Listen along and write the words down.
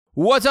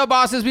What's up,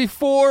 bosses?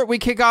 Before we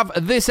kick off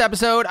this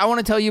episode, I want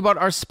to tell you about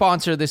our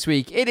sponsor this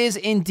week. It is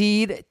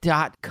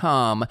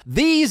Indeed.com.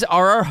 These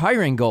are our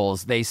hiring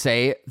goals, they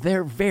say.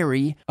 They're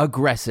very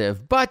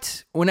aggressive.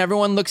 But when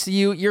everyone looks at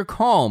you, you're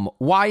calm.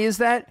 Why is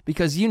that?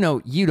 Because you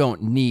know you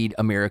don't need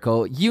a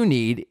miracle. You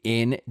need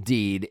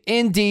Indeed.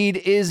 Indeed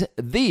is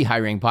the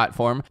hiring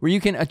platform where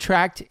you can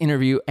attract,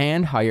 interview,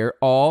 and hire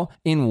all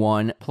in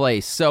one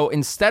place. So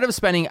instead of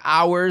spending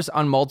hours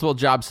on multiple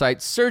job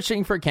sites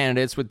searching for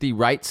candidates with the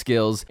right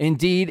skills,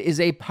 Indeed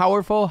is a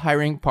powerful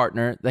hiring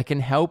partner that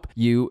can help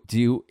you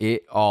do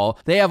it all.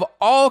 They have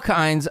all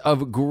kinds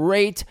of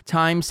great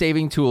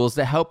time-saving tools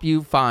to help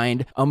you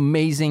find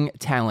amazing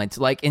talent,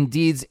 like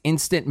Indeed's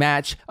Instant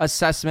Match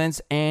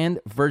assessments and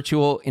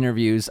virtual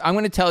interviews. I'm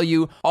going to tell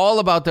you all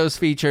about those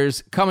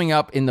features coming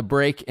up in the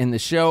break in the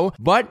show.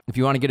 But if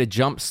you want to get a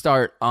jump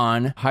start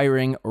on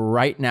hiring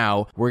right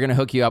now, we're going to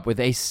hook you up with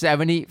a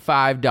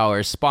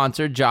 $75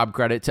 sponsored job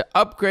credit to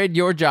upgrade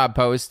your job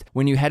post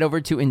when you head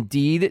over to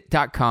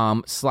Indeed.com/iLab.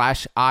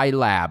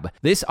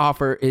 This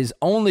offer is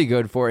only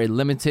good for a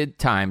limited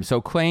time,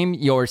 so claim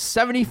your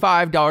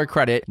 $75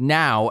 credit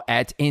now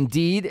at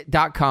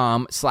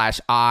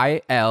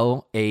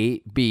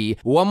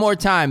Indeed.com/iLab. One more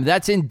time,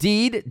 that's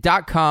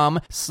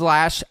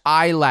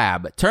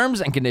Indeed.com/iLab.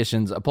 Terms and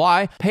conditions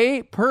apply.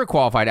 Pay per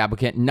qualified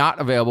applicant, not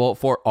available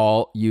for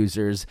all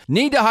users.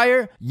 Need to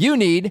hire? You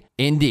need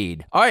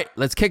Indeed. All right,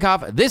 let's kick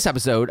off this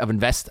episode of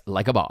Invest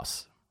Like a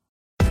Boss.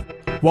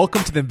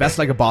 Welcome to the Invest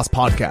Like a Boss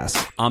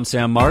podcast. I'm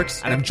Sam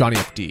Marks. And I'm Johnny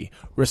FD.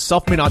 We're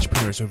self-made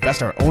entrepreneurs who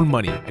invest our own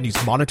money and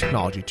use modern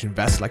technology to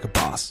invest like a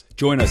boss.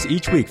 Join us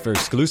each week for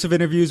exclusive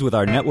interviews with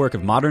our network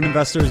of modern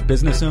investors,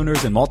 business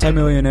owners, and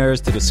multimillionaires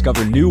to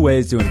discover new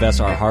ways to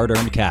invest our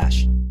hard-earned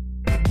cash.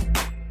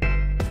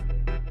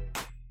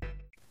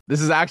 This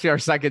is actually our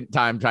second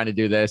time trying to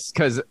do this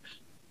because,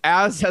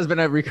 as has been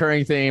a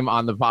recurring theme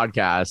on the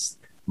podcast,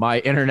 my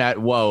internet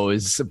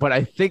woes, but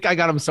I think I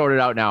got them sorted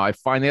out now. I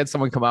finally had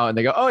someone come out and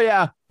they go, "Oh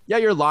yeah,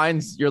 your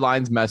line's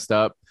messed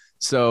up.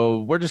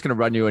 So we're just going to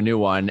run you a new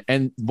one."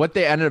 And what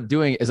they ended up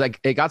doing is like,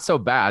 it got so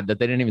bad that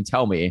they didn't even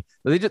tell me.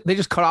 They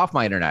just cut off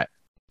my internet.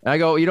 And I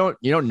go, you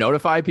don't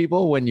notify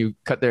people when you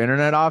cut their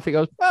internet off? He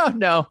goes, "Oh,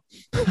 no."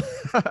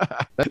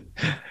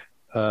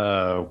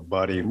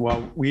 Buddy.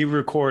 Well, we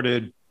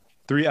recorded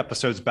 3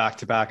 episodes back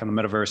to back on the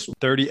Metaverse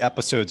 30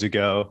 episodes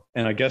ago.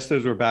 And I guess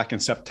those were back in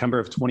September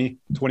of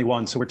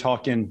 2021. So we're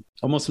talking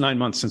almost 9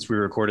 months since we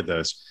recorded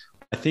those.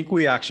 I think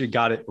we actually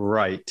got it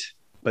right,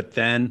 but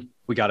then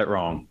we got it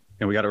wrong,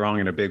 and we got it wrong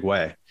in a big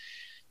way.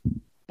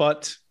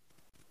 But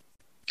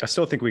I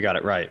still think we got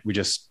it right. We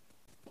just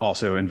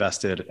also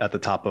invested at the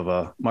top of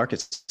a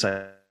market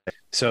site.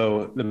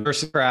 So the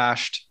Metaverse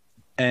crashed,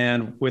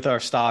 and with our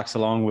stocks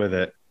along with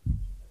it.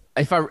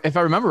 If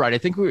I remember right, I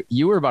think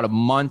you were about a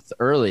month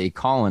early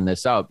calling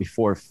this out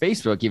before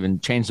Facebook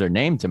even changed their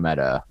name to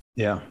Meta.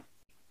 Yeah,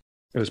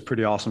 it was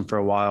pretty awesome for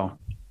a while.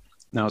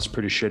 Now it's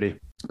pretty shitty.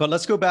 But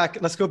let's go back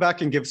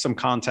and give some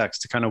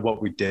context to kind of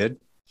what we did.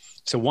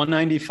 So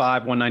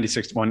 195,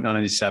 196,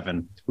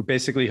 197, we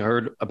basically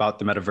heard about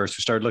the Metaverse.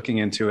 We started looking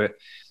into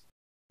it.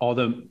 All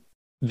the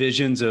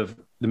visions of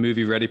the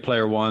movie Ready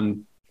Player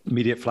One,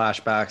 immediate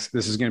flashbacks.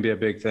 This is going to be a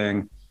big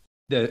thing.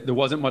 There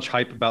wasn't much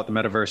hype about the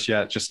Metaverse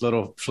yet, just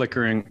little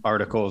flickering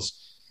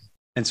articles.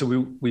 And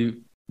so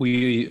we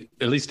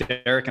at least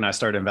Eric and I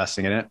started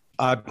investing in it.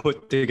 I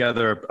put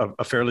together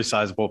a fairly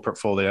sizable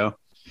portfolio,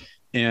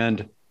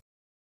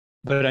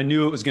 but I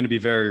knew it was going to be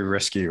very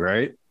risky,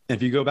 right?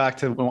 If you go back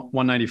to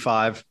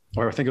 195,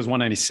 or I think it was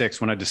 196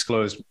 when I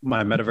disclosed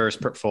my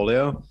Metaverse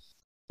portfolio,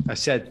 I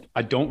said,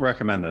 I don't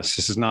recommend this.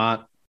 This is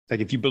not like,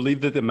 if you believe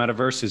that the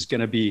Metaverse is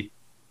going to be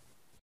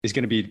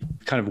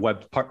kind of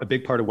a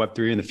big part of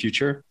Web3 in the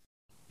future,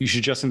 you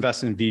should just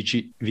invest in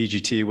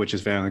VGT, which is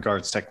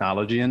Vanguard's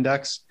technology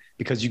index,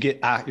 because you're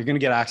going to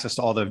get access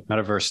to all the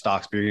Metaverse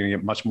stocks, but you're going to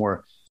get much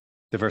more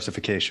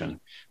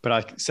diversification. But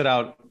I set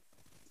out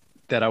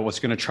that I was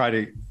going to try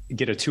to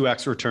get a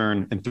 2x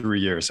return in 3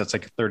 years. That's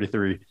like a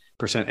 33%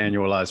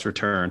 annualized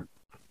return.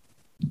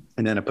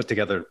 And then I put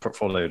together a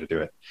portfolio to do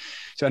it.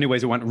 So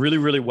anyways, it went really,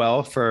 really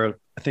well for,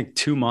 I think,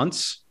 2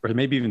 months or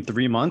maybe even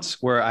 3 months,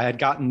 where I had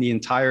gotten the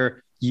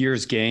entire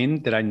year's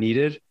gain that I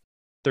needed,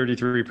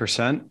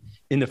 33%,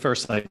 in the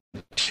first like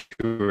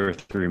 2 or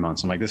 3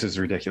 months. I'm like, this is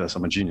ridiculous.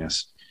 I'm a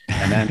genius.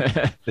 And then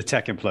the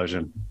tech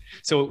implosion.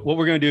 So what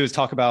we're going to do is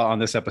talk about on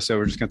this episode,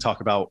 we're just going to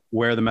talk about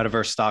where the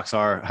Metaverse stocks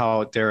are,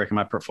 how Derek and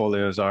my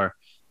portfolios are,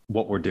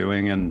 what we're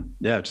doing, and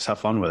yeah, just have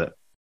fun with it.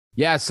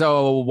 Yeah.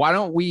 So why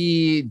don't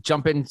we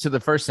jump into the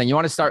first thing? You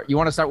want to start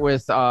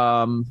with,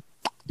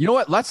 you know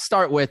what? Let's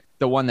start with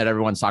the one that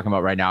everyone's talking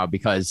about right now,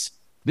 because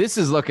this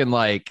is looking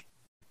like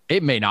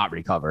it may not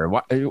recover.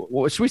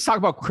 Should we talk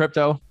about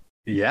crypto?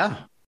 Yeah,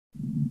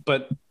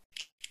 but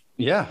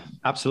yeah,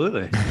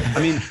 absolutely.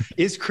 I mean,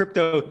 is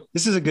crypto,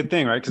 this is a good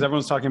thing, right? Because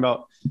everyone's talking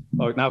about,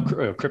 oh, now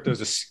crypto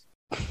is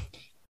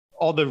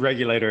all the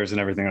regulators and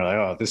everything are like,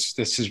 oh, this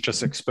is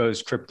just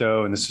exposed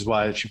crypto and this is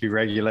why it should be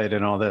regulated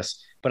and all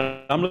this.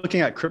 But I'm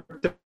looking at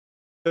crypto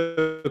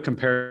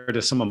compared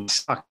to some of my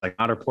stocks like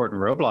Matterport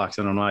and Roblox,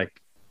 and I'm like,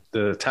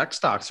 the tech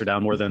stocks are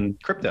down more than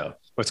crypto. Well,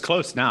 it's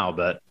close now,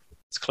 but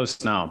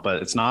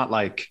it's not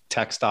like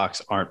tech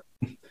stocks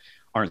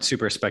aren't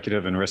super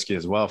speculative and risky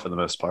as well for the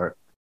most part.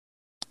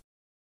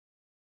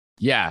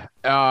 Yeah.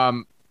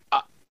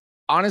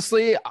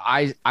 Honestly,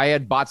 I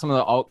had bought some of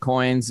the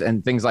altcoins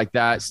and things like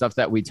that, stuff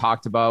that we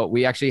talked about.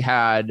 We actually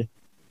had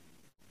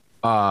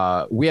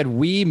Meta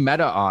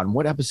on.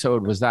 What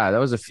episode was that? That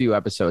was a few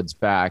episodes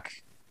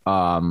back.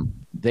 I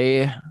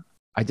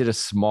did a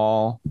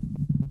small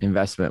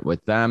investment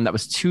with them. That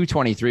was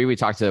 223. We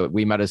talked to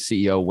Meta's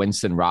CEO,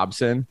 Winston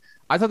Robson.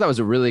 I thought that was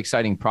a really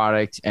exciting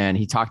product. And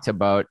he talked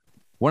about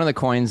one of the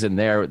coins in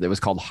there that was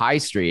called High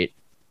Street.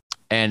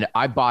 And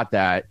I bought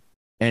that,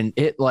 and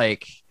it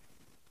went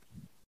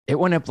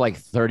up like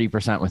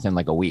 30% within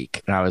like a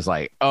week. And I was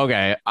like,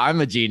 okay,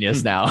 I'm a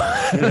genius now.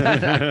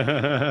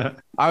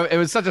 It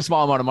was such a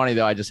small amount of money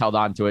though. I just held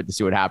on to it to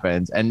see what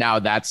happens. And now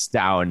that's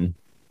down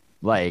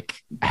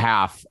like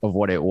half of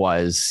what it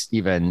was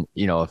even,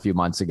 a few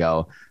months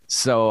ago.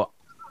 So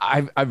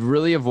I've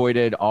really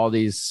avoided all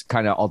these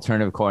kind of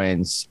alternative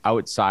coins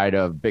outside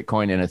of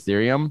Bitcoin and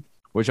Ethereum,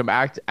 which I'm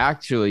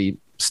actually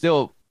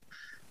still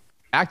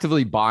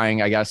actively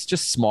buying, I guess,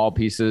 just small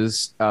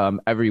pieces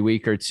every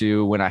week or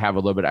two. When I have a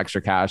little bit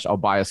extra cash, I'll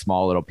buy a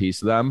small little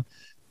piece of them.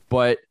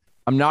 But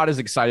I'm not as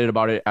excited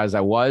about it as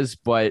I was.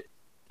 But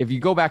if you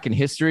go back in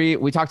history,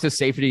 we talked to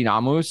Safety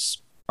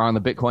Namus on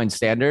the Bitcoin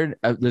Standard.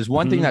 There's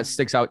one thing that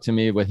sticks out to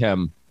me with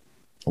him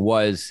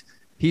was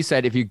he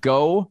said, if you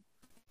go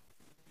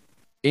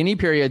any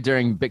period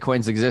during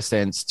Bitcoin's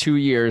existence, 2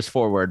 years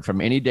forward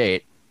from any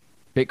date,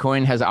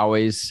 Bitcoin has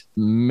always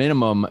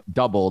minimum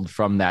doubled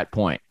from that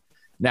point.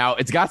 Now,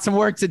 it's got some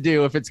work to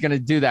do if it's going to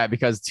do that,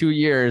 because 2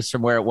 years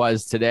from where it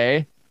was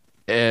today,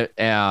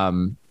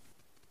 coming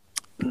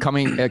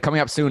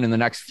up soon in the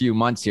next few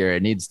months here,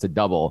 it needs to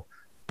double.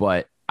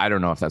 But I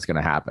don't know if that's going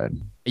to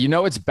happen.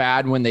 It's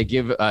bad when they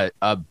give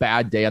a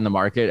bad day on the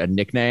market a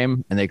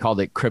nickname, and they called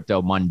it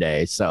Crypto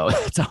Monday. So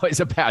it's always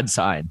a bad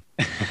sign.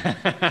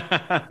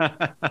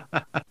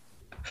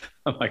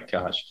 Oh my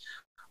gosh.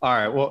 All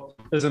right. Well,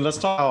 listen, let's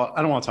talk.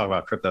 I don't want to talk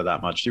about crypto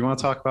that much. Do you want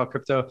to talk about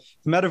crypto?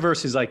 The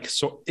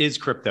metaverse is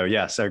crypto.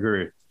 Yes, I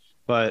agree.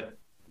 But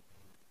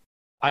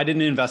I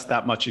didn't invest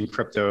that much in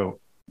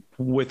crypto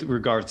with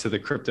regards to the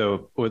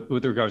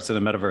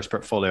metaverse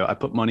portfolio. I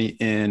put money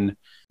in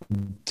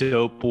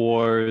Dope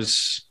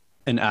Wars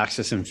and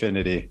Axis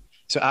Infinity.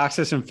 So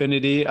Axis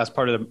Infinity, as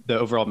part of the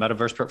overall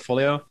metaverse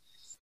portfolio,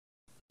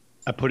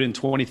 I put in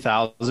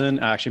 20,000.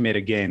 I actually made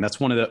a gain.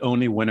 That's one of the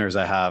only winners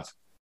I have.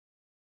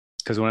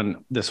 Because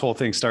when this whole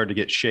thing started to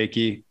get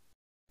shaky,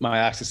 my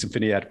Axis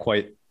Infinity had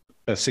quite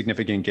a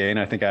significant gain.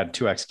 I think I had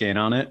 2x gain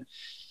on it.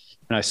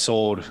 And I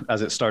sold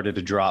as it started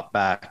to drop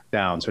back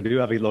down. So I do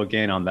have a little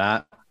gain on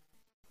that.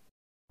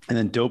 And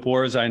then Dope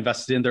Wars I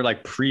invested in. They're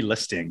like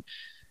pre-listing.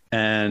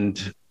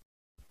 And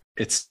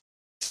it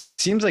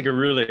seems like a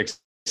really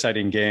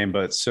exciting game,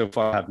 but so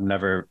far I've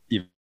never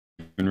even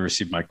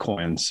received my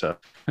coins. So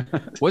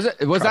was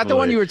that the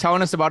one you were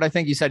telling us about? I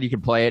think you said you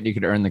could play it and you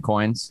could earn the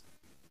coins.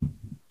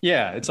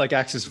 Yeah, it's like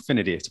Axis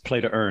Infinity. It's a play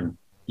to earn.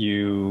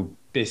 You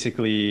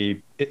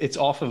basically, it's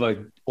off of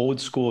an old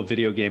school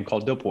video game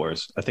called Dope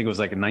Wars. I think it was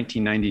like a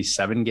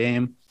 1997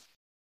 game,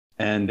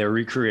 and they're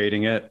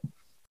recreating it.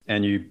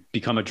 And you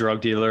become a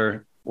drug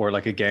dealer or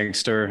like a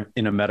gangster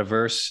in a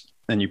metaverse,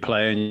 and you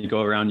play and you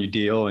go around, you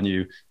deal and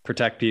you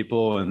protect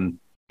people and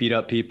beat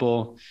up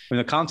people. I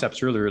mean, the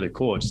concept's really, really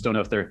cool. I just don't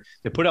know if they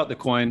put out the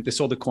coin, they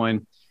sold the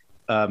coin,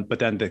 but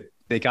then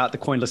they got the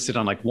coin listed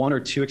on like 1 or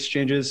 2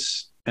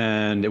 exchanges.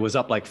 And it was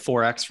up like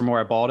 4x from where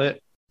I bought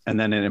it, and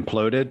then it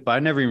imploded. But I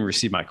never even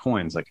received my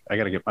coins. Like I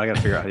gotta figure out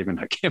how to even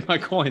get my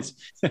coins.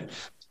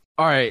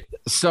 All right,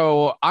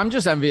 so I'm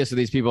just envious of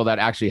these people that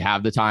actually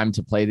have the time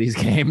to play these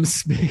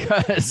games,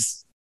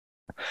 because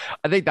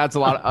I think that's a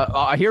lot.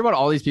 I hear about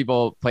all these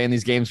people playing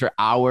these games for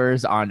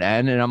hours on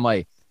end, and I'm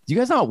like, do you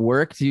guys not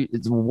work?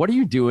 What are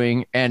you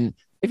doing? And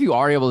if you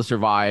are able to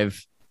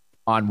survive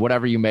on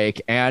whatever you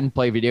make and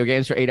play video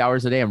games for 8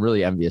 hours a day, I'm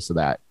really envious of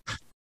that.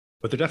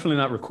 But they're definitely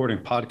not recording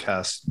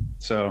podcasts.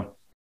 So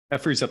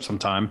that frees up some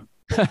time.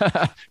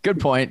 Good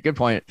point.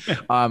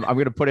 I'm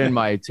going to put in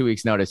my 2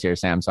 weeks notice here,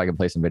 Sam, so I can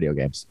play some video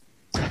games.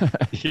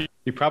 You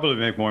probably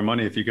make more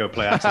money if you go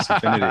play Axis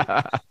Infinity.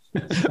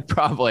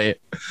 Probably.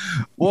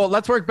 Well,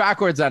 let's work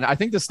backwards then. I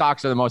think the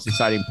stocks are the most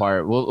exciting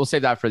part. We'll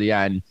save that for the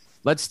end.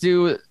 Let's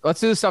do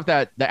the stuff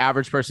that the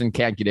average person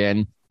can't get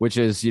in, which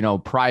is,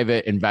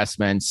 private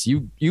investments.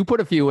 You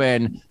put a few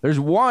in. There's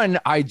one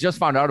I just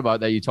found out about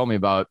that you told me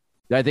about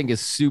that I think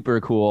is super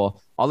cool.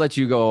 I'll let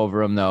you go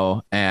over them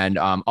though. And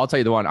I'll tell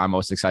you the one I'm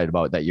most excited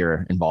about that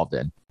you're involved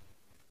in.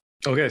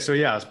 Okay. So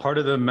yeah, as part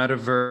of the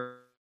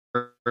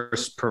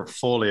Metaverse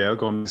portfolio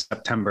going to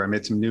September, I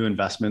made some new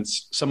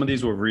investments. Some of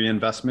these were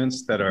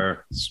reinvestments that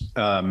are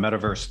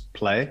Metaverse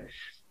play.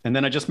 And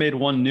then I just made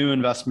one new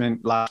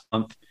investment last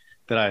month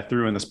that I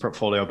threw in this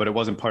portfolio, but it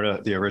wasn't part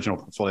of the original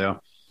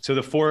portfolio. So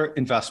the 4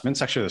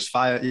 investments, actually there's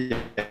 5,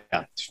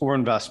 4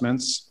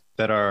 investments.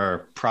 that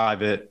are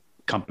private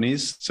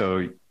companies. So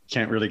you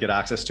can't really get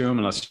access to them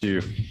unless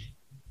you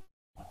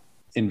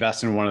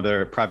invest in one of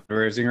their private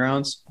raising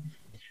rounds.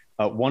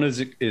 One is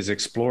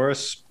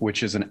Explorus,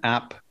 which is an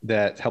app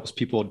that helps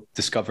people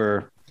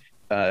discover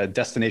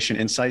destination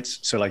insights.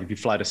 So like if you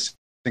fly to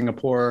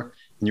Singapore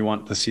and you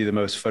want to see the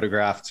most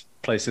photographed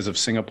places of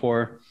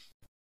Singapore,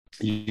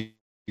 you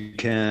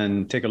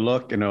can take a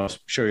look and it'll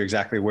show you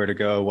exactly where to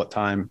go, what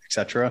time,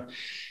 etc.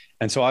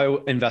 And so I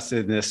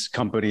invested in this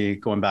company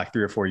going back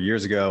 3 or 4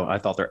 years ago. I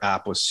thought their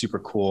app was super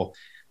cool.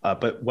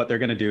 But what they're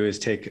going to do is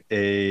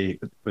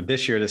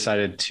this year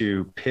decided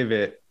to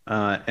pivot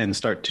and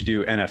start to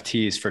do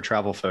NFTs for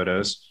travel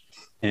photos.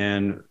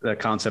 And the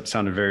concept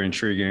sounded very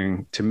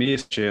intriguing to me,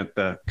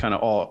 the kind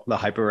of all the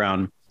hype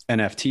around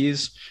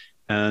NFTs.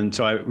 And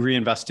so I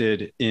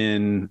reinvested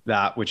in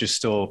that, which is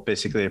still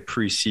basically a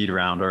pre-seed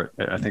round, or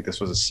I think this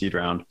was a seed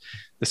round.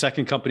 The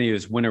second company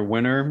is Winner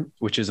Winner,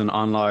 which is an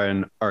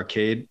online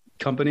arcade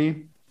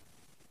company.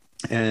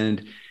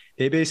 And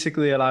they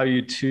basically allow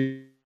you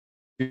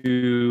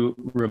to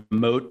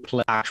remote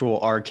play actual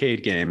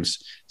arcade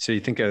games. So you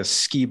think of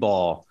skee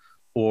ball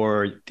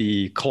or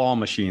the claw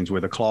machines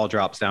where the claw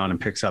drops down and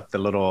picks up the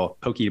little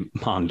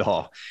Pokemon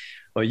doll.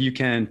 Well, you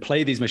can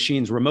play these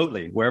machines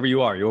remotely wherever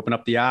you are. You open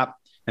up the app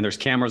and there's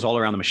cameras all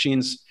around the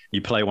machines.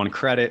 You play 1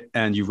 credit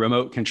and you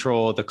remote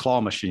control the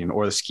claw machine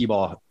or the skee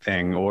ball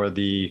thing, or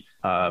they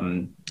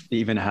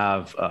even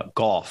have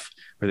golf,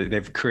 where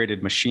they've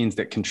created machines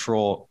that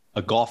control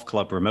a golf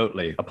club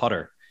remotely, a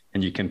putter,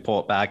 and you can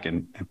pull it back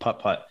and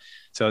putt.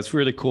 So it's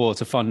really cool.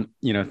 It's a fun,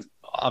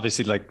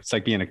 obviously it's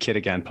like being a kid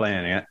again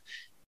playing it.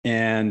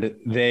 And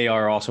they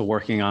are also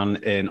working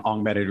on an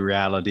augmented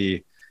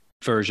reality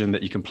version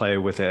that you can play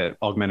with an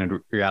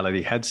augmented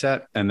reality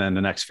headset. And then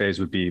the next phase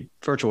would be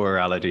virtual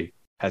reality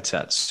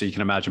headsets. So you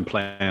can imagine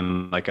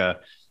playing like a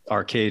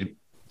arcade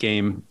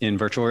game in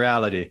virtual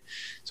reality.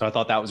 So I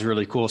thought that was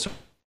really cool. So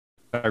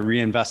I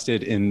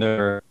reinvested in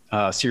their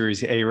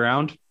Series A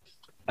round.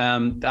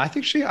 I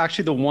think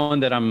actually the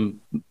one that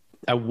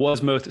I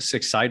was most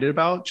excited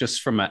about,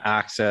 just from an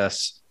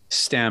access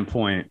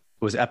standpoint,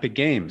 was Epic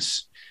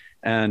Games.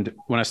 And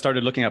when I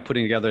started looking at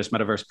putting together this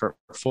Metaverse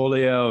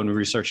portfolio and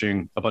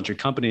researching a bunch of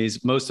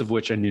companies, most of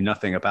which I knew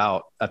nothing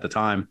about at the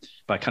time,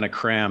 but I kind of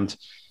crammed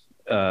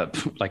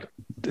like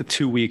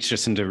 2 weeks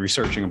just into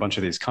researching a bunch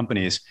of these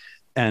companies.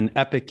 And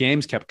Epic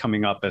Games kept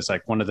coming up as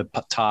like one of the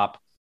top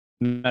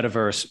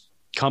Metaverse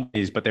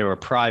companies, but they were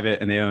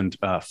private and they owned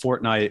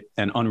Fortnite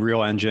and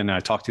Unreal Engine. And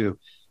I talked to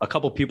a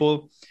couple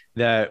people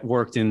that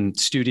worked in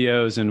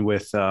studios and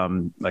with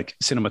like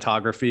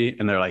cinematography,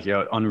 and they're like,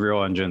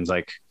 Unreal Engine's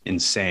like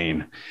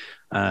insane.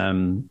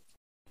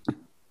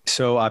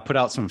 So I put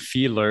out some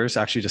feelers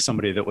actually to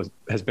somebody that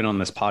has been on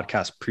this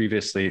podcast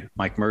previously,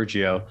 Mike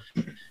Mergio,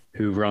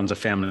 who runs a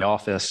family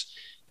office,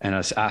 and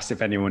I asked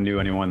if anyone knew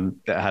anyone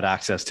that had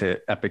access to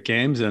Epic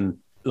Games. And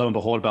lo and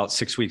behold, about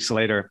 6 weeks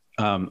later,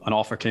 an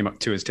offer came up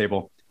to his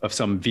table of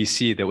some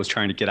VC that was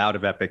trying to get out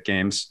of Epic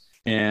Games.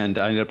 And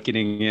I ended up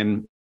getting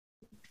in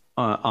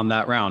on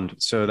that round.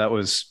 So that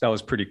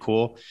was pretty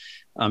cool.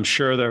 I'm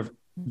sure their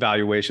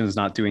valuation is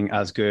not doing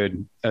as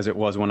good as it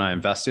was when I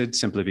invested,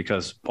 simply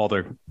because all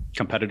their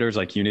competitors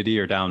like Unity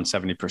are down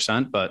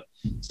 70%, but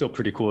still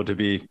pretty cool to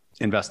be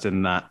invested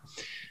in that.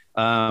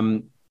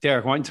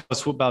 Derek, why don't you tell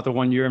us about the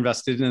one you're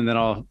invested in, and then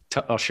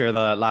I'll share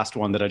the last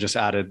one that I just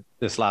added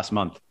this last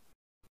month.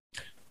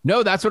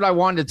 No, that's what I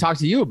wanted to talk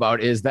to you about,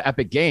 is the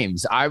Epic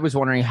Games. I was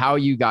wondering how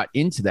you got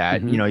into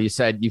that. Mm-hmm. You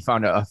said you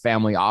found a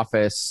family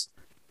office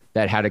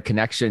that had a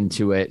connection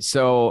to it.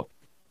 So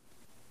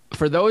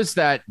for those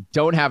that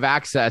don't have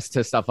access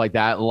to stuff like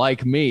that,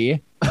 like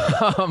me,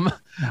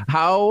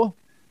 how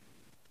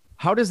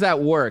does that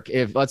work?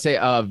 If, let's say,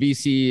 a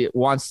VC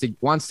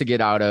wants to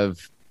get out of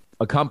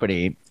a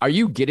company, are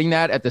you getting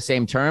that at the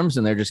same terms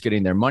and they're just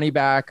getting their money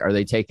back? Are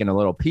they taking a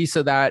little piece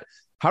of that?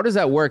 How does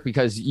that work?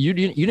 Because you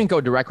didn't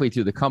go directly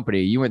through the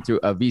company. You went through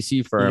a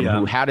VC firm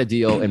who had a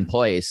deal in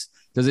place.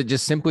 Does it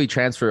just simply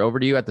transfer over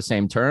to you at the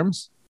same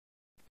terms?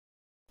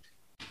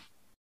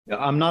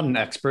 I'm not an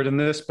expert in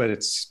this, but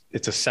it's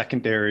a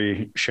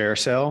secondary share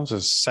sale. So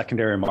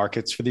secondary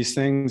markets for these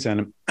things.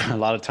 And a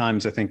lot of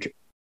times I think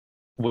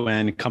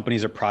when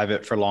companies are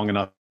private for long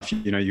enough,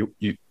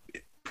 you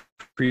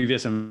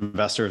previous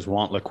investors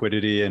want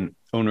liquidity and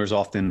owners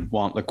often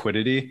want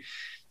liquidity.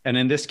 And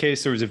in this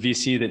case, there was a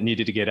VC that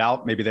needed to get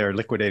out. Maybe they're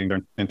liquidating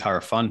their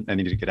entire fund and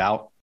needed to get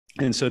out.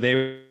 And so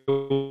they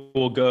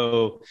will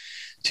go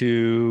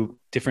to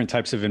different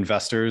types of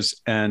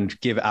investors and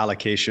give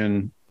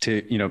allocation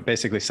to,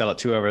 basically sell it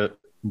to whoever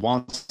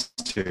wants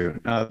to.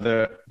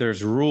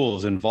 There's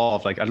rules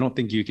involved. Like, I don't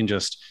think you can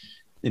just,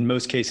 in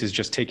most cases,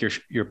 just take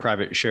your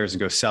private shares and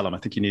go sell them. I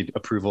think you need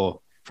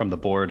approval from the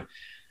board.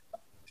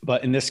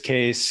 But in this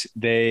case,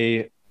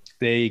 they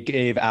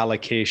gave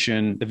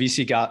allocation. The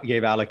VC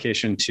gave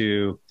allocation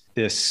to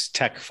this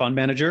tech fund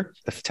manager.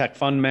 The tech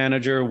fund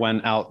manager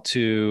went out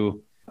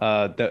to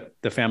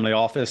the family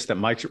office that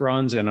Mike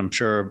runs, and I'm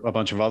sure a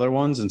bunch of other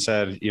ones, and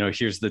said,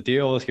 here's the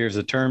deal, here's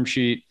the term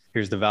sheet,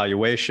 here's the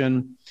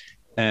valuation.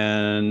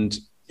 and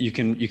you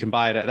can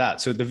buy it at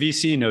that. So the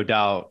VC no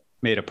doubt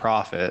made a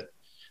profit.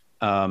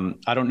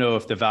 I don't know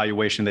if the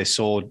valuation they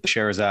sold the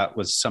shares at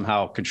was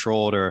somehow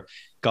controlled or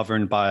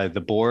governed by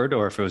the board,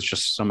 or if it was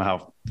just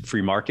somehow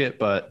free market.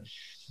 But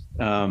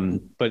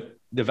the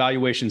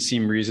valuation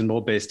seemed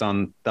reasonable based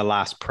on the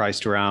last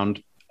priced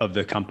round of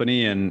the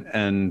company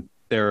and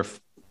their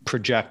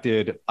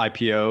projected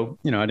IPO.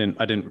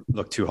 I didn't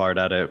look too hard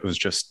at it. It was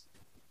just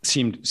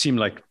seemed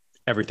like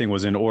everything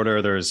was in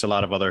order. There's a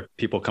lot of other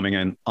people coming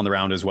in on the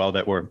round as well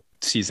that were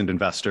seasoned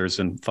investors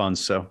and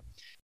funds. So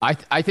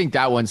I think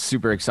that one's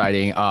super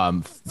exciting.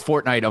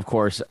 Fortnite, of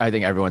course, I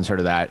think everyone's heard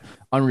of that.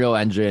 Unreal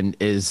Engine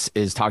is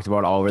talked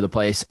about all over the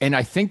place. And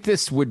I think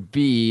this would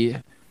be,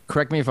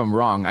 correct me if I'm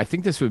wrong, I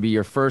think this would be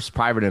your first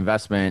private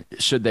investment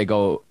should they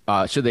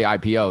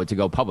IPO to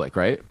go public,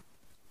 right?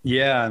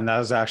 Yeah, and that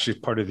was actually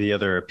part of the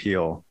other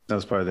appeal.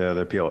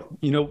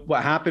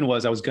 What happened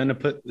was I was going to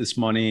put this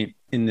money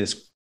in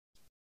this.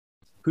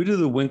 Who do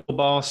the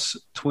Winklevoss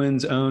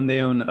twins own?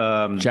 They own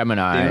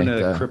Gemini. They own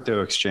a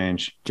crypto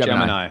exchange.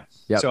 Gemini.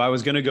 Yep. So I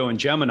was going to go in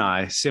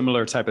Gemini,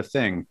 similar type of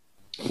thing,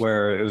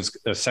 where it was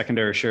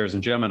secondary shares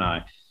in Gemini,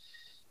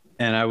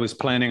 and I was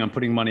planning on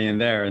putting money in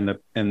there.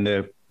 And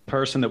the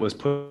person that was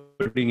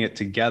putting it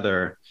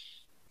together,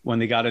 when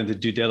they got into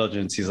due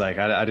diligence, he's like,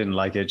 I didn't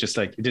like it. Just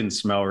like it didn't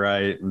smell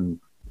right. And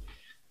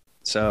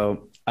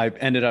so I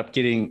ended up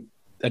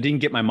I didn't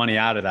get my money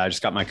out of that. I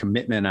just got my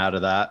commitment out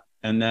of that.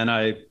 And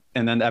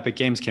then the Epic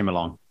Games came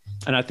along,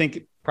 and I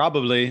think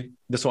probably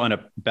this will end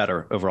up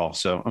better overall.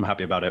 So I'm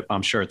happy about it.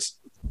 I'm sure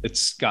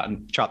it's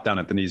gotten chopped down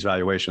at the knees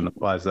valuation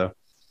wise though.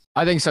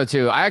 I think so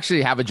too. I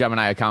actually have a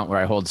Gemini account where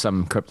I hold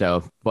some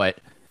crypto, but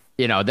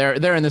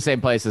they're in the same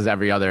place as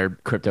every other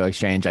crypto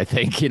exchange, I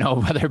think,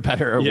 whether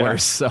better or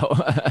worse. So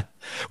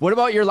what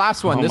about your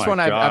last one? This one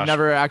I've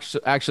never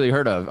actually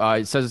heard of.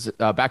 It says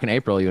back in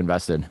April you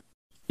invested.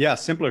 Yeah,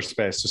 Simpler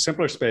Space. So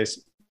Simpler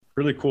Space,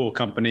 really cool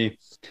company.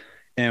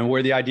 And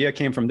where the idea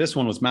came from, this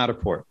one was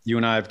Matterport. You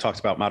and I have talked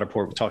about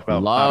Matterport. We talked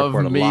about Love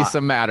Matterport a me lot.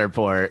 some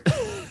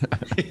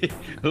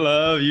Matterport.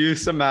 Love you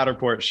some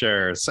Matterport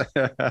shares.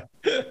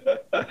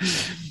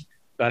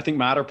 I think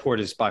Matterport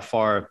is by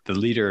far the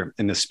leader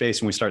in this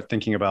space when we start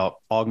thinking about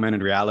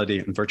augmented reality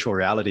and virtual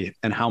reality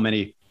and how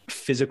many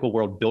physical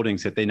world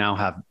buildings that they now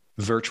have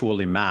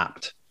virtually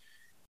mapped.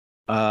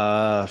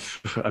 I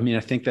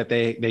think that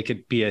they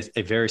could be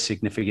a very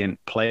significant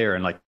player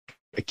and like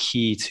a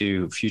key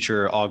to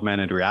future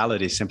augmented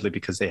reality simply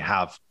because they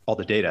have all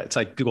the data. It's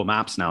like Google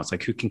Maps now. It's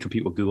like, who can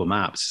compete with Google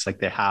Maps? It's like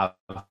they have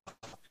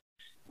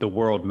the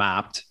world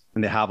mapped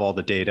and they have all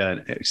the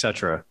data, et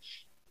cetera.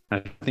 I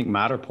think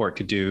Matterport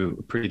could do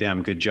a pretty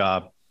damn good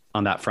job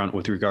on that front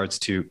with regards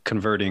to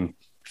converting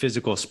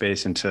physical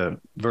space into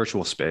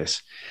virtual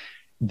space.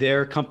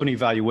 Their company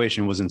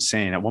valuation was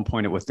insane. At one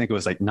point, I think it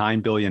was like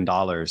 $9 billion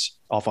off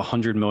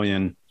 $100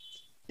 million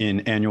in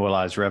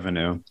annualized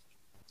revenue.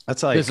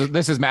 That's like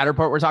this is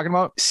Matterport we're talking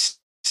about.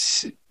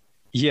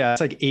 Yeah, it's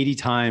like 80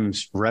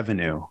 times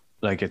revenue.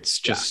 Like it's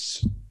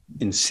just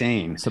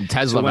insane. Some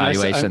Tesla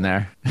valuation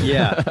there.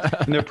 Yeah,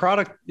 and their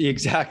product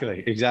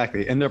exactly,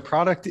 and their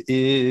product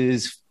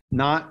is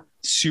not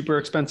super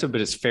expensive, but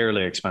it's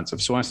fairly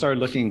expensive. So when I started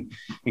looking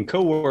in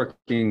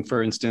co-working,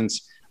 for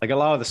instance, like a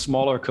lot of the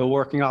smaller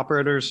co-working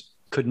operators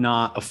could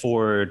not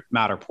afford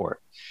Matterport.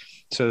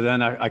 So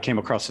then I came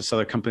across this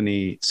other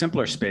company,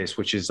 Simpler Space,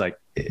 which is like,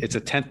 it's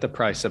a tenth the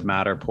price of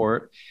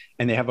Matterport,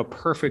 and they have a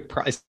perfect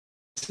price.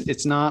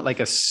 It's not like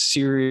a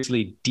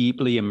seriously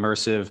deeply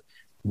immersive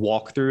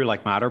walkthrough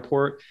like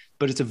Matterport,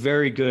 but it's a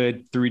very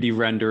good 3D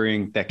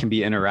rendering that can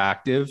be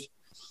interactive,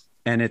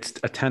 and it's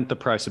a tenth the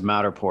price of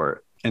Matterport.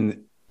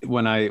 And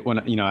when I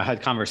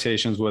had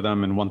conversations with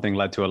them, and one thing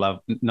led to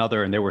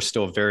another, and they were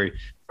still a very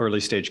early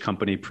stage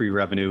company,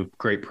 pre-revenue,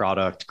 great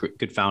product,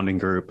 good founding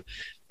group.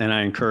 And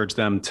I encouraged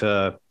them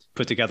to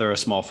put together a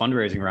small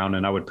fundraising round,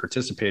 and I would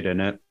participate in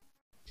it.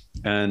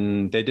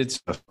 And they did so.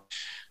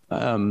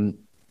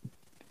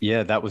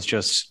 That was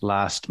just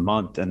last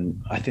month.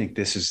 And I think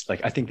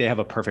I think they have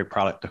a perfect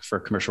product for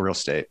commercial real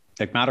estate.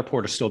 Like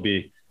Matterport will still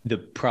be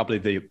probably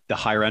the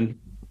higher end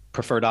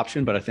preferred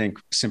option, but I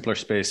think Simpler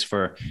Space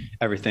for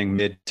everything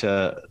mid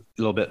to a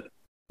little bit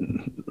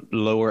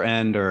lower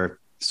end or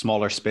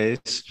smaller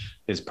space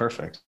is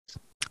perfect.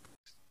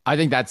 I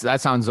think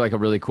that sounds like a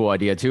really cool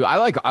idea too. I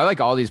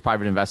like all these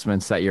private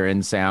investments that you're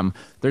in, Sam.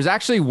 There's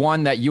actually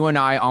one that you and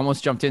I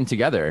almost jumped in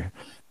together.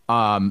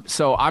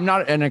 So I'm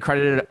not an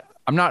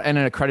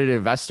accredited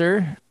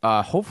investor.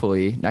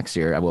 Hopefully next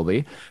year I will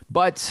be.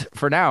 But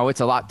for now,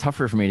 it's a lot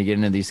tougher for me to get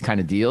into these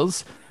kind of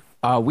deals.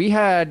 We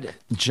had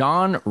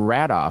John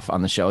Radoff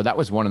on the show. That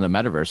was one of the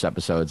Metaverse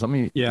episodes. Let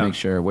me make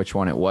sure which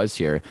one it was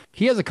here.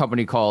 He has a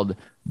company called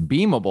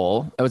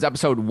Beamable. It was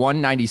episode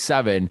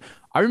 197.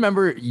 I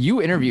remember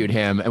you interviewed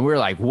him and we were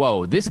like,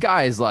 whoa, this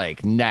guy is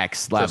like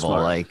next level.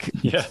 Like,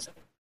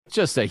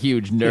 just a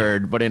huge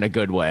nerd, but in a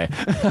good way.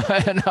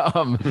 And,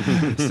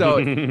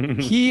 so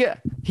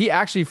he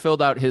actually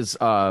filled out his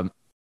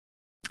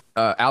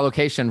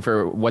allocation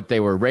for what they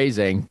were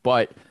raising.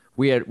 But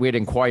we had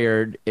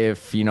inquired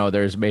if,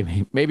 there's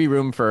maybe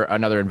room for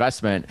another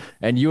investment.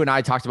 And you and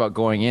I talked about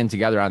going in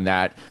together on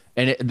that.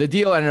 And the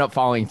deal ended up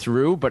falling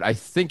through, but I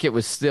think it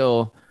was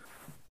still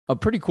a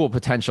pretty cool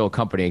potential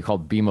company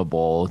called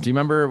Beamable. Do you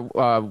remember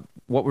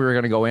what we were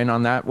going to go in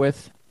on that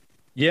with?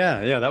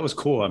 Yeah, that was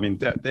cool. I mean,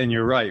 and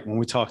you're right. When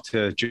we talked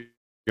to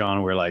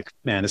John, we're like,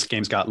 man, this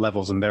game's got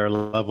levels and they're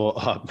level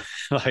up.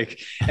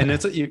 And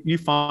it's you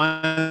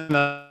find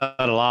that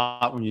a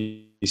lot when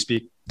you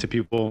speak to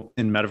people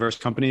in metaverse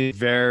companies.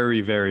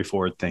 Very, very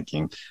forward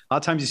thinking. A lot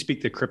of times you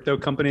speak to crypto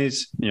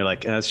companies and you're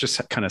like, it's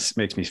just kind of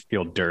makes me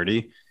feel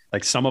dirty.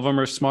 Like some of them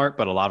are smart,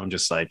 but a lot of them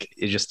just like,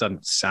 it just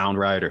doesn't sound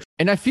right.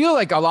 And I feel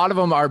like a lot of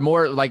them are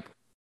more like,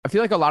 I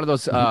feel like a lot of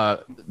those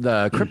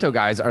the crypto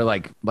guys are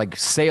like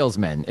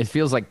salesmen. It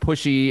feels like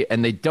pushy,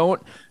 and they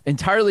don't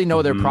entirely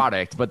know their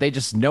product, but they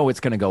just know it's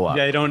going to go up.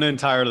 Yeah, they don't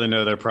entirely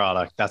know their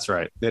product. That's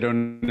right. They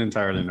don't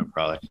entirely know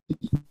product.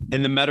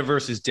 And the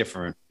metaverse is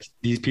different.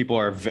 These people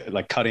are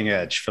like cutting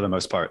edge for the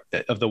most part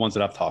of the ones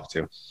that I've talked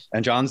to.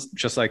 And John's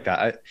just like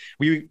that.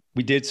 We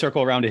did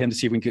circle around to him to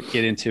see if we could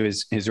get into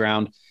his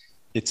round.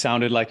 It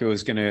sounded like it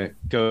was going to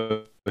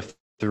go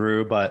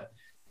through, but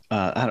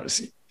I don't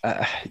see.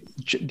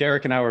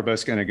 Derek and I were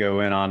both going to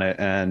go in on it,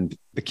 and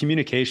the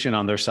communication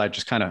on their side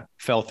just kind of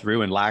fell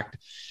through and lacked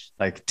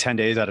like 10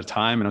 days at a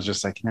time. And I was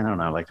just like, I don't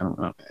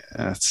know,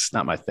 it's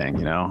not my thing.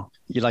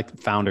 You like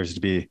founders to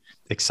be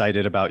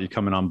excited about you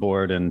coming on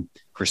board and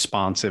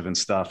responsive and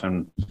stuff.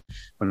 And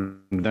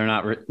when they're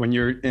not, when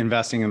you're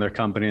investing in their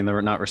company and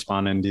they're not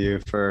responding to you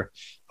for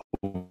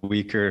a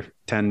week or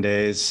 10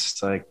 days,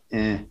 it's like,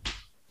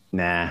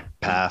 nah,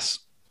 pass.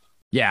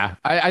 Yeah.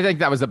 I think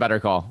that was a better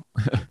call.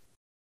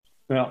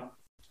 Yeah.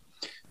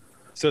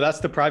 So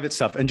that's the private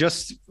stuff. And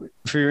just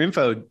for your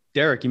info,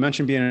 Derek, you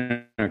mentioned being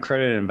an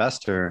accredited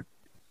investor.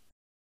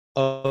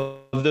 Of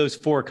those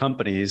 4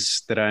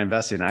 companies that I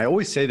invest in, I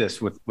always say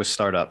this with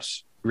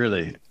startups,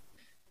 really,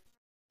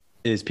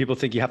 is people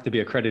think you have to be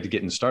accredited to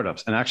get in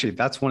startups. And actually,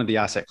 that's one of the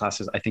asset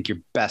classes I think you're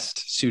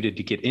best suited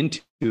to get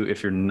into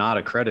if you're not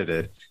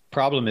accredited.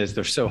 Problem is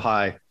they're so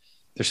high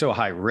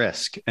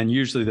risk. And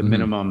usually the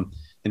minimum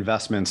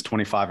investment's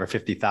 25 or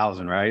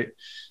 50,000, right?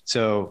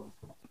 So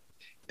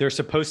they're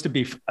supposed to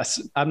be,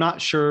 I'm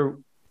not sure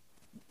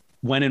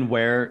when and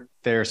where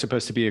they're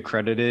supposed to be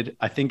accredited.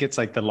 I think it's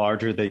like the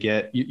larger they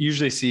get, you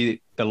usually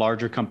see the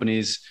larger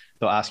companies,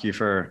 they'll ask you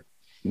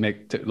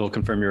they'll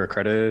confirm you're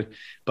accredited,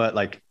 but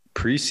like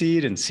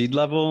pre-seed and seed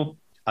level,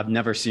 I've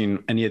never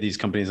seen any of these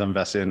companies I'm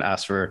invested in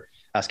ask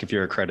if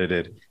you're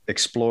accredited.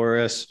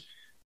 Explorus,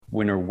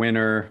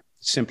 Winner,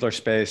 Simpler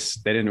Space,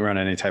 they didn't run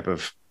any type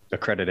of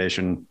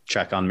accreditation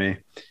check on me.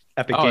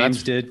 Epic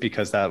Games did,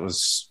 because that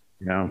was,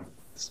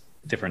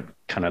 different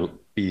kind of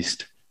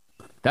beast.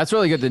 That's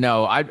really good to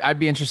know. I'd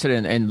be interested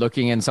in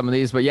looking in some of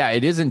these, but yeah,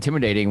 it is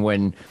intimidating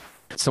when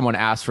someone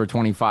asks for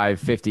 25,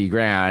 50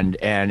 grand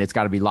and it's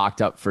got to be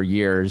locked up for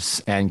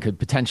years and could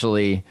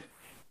potentially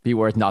be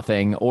worth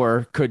nothing,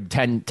 or could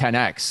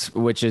 10x,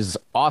 which is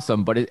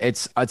awesome, but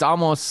it's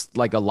almost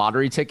like a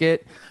lottery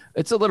ticket.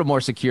 It's a little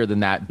more secure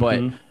than that,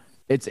 but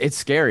it's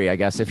scary, I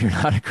guess, if you're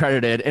not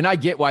accredited. And I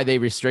get why they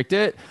restrict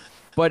it,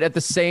 but at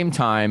the same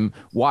time,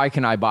 why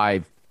can I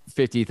buy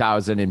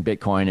 50,000 in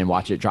Bitcoin and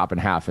watch it drop in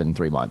half in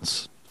 3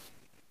 months?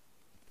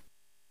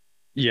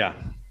 Yeah.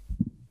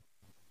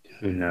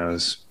 Who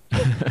knows?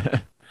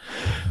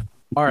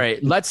 All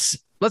right, let's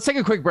take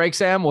a quick break,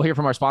 Sam. We'll hear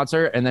from our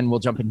sponsor, and then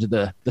we'll jump into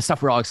the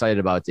stuff we're all excited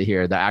about to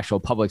hear, the actual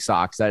public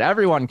stocks that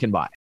everyone can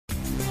buy.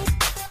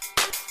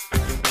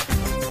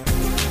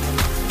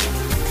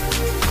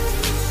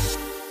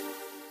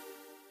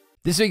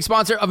 This week's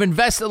sponsor of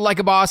Invest Like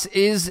a Boss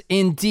is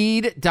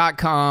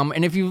Indeed.com.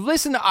 And if you've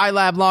listened to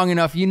iLab long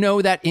enough, you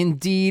know that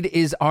Indeed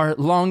is our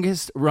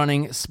longest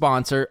running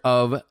sponsor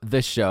of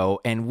the show.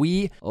 And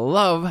we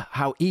love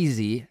how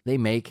easy they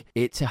make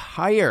it to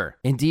hire.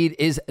 Indeed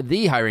is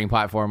the hiring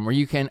platform where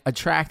you can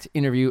attract,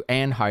 interview,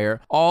 and hire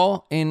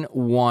all in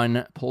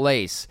one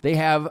place. They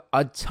have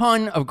a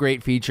ton of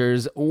great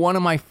features. One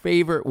of my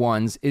favorite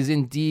ones is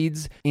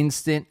Indeed's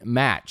Instant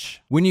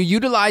Match. When you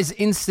utilize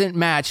Instant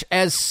Match,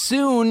 as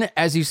soon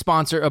as you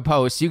sponsor a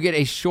post, you get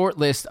a short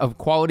list of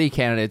quality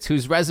candidates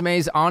whose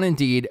resumes on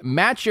Indeed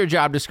match your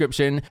job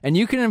description, and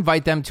you can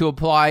invite them to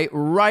apply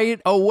right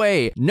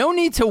away. No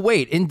need to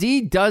wait.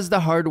 Indeed does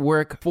the hard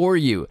work for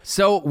you.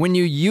 So when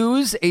you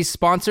use a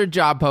sponsored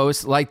job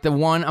post like the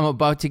one I'm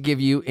about to give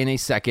you in a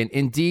second,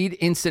 Indeed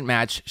Instant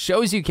Match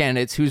shows you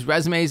candidates whose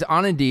resumes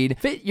on Indeed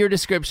fit your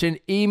description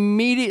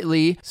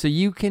immediately so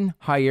you can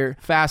hire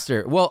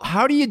faster. Well,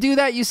 how do you do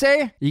that, you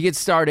say? You get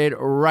started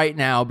right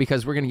now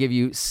because we're going to give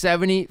you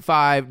 75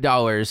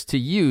 $75 to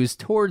use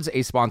towards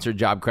a sponsored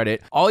job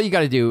credit. All you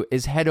got to do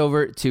is head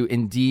over to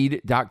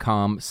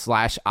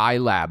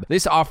Indeed.com/iLab.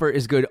 This offer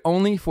is good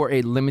only for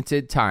a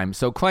limited time.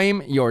 So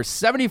claim your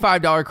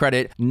 $75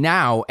 credit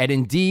now at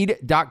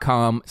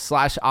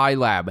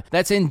Indeed.com/iLab.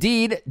 That's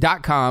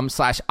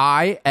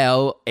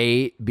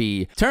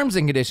Indeed.com/ILAB. Terms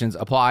and conditions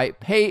apply.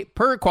 Pay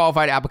per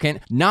qualified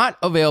applicant. Not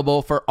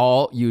available for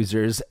all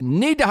users.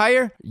 Need to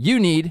hire? You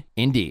need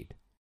Indeed.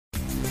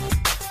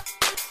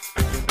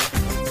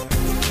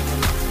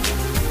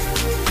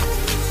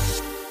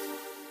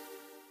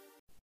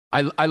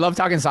 I love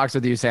talking stocks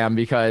with you, Sam,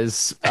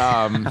 because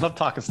I love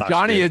talking stocks.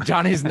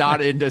 Johnny's not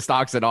into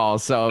stocks at all.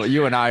 So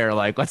you and I are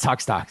like, let's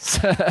talk stocks.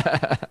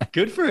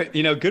 Good for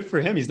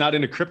him. He's not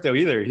into crypto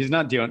either. He's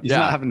not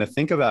having to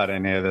think about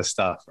any of this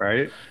stuff,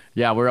 right?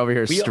 Yeah, we're over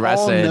here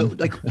stressing. All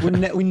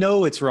know, we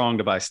know it's wrong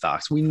to buy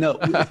stocks. We know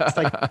it's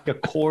like a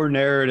core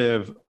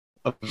narrative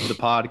of the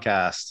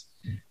podcast.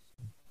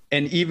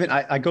 And even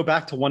I go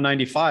back to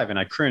 195 and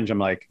I cringe. I'm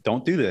like,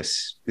 don't do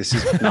this. This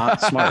is not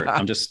smart.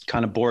 I'm just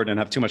kind of bored and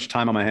have too much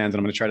time on my hands,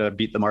 and I'm going to try to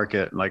beat the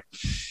market. Like,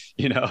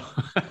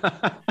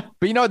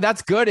 But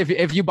that's good.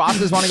 If you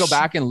bosses want to go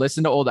back and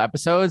listen to old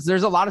episodes,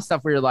 there's a lot of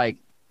stuff where you're like,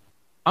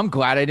 I'm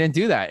glad I didn't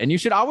do that. And you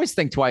should always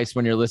think twice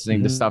when you're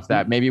listening to stuff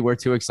that maybe we're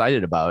too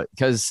excited about,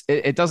 because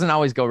it doesn't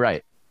always go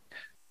right.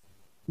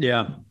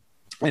 Yeah.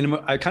 And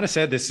I kind of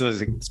said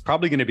it's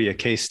probably going to be a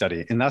case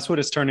study, and that's what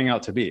it's turning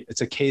out to be.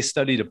 It's a case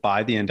study to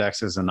buy the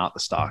indexes and not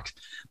the stocks.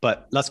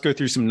 But let's go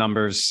through some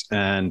numbers,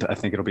 and I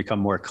think it'll become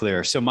more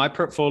clear. So my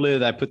portfolio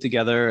that I put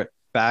together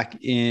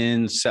back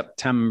in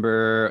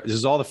September, this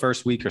is all the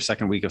first week or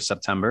second week of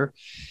September.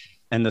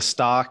 And the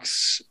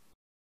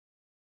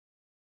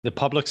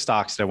public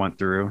stocks that I went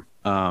through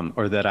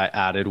or that I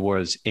added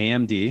was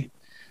AMD,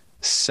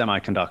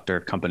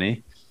 semiconductor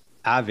company,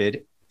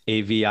 Avid,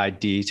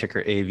 AVID,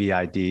 ticker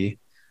AVID,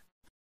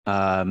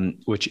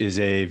 which is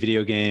a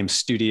video game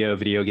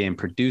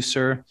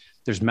producer.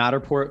 There's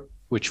Matterport,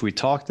 which we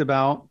talked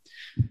about.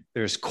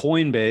 There's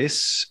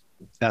Coinbase.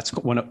 That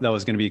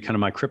was going to be kind of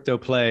my crypto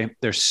play.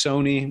 There's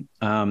Sony.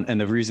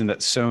 And the reason that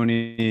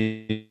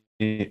Sony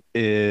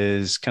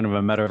is kind of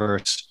a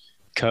metaverse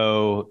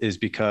is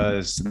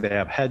because they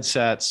have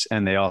headsets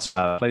and they also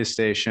have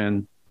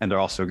PlayStation, and they're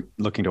also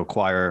looking to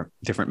acquire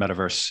different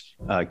metaverse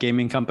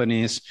gaming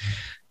companies.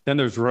 Then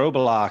there's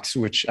Roblox,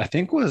 which I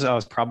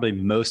was probably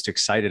most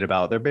excited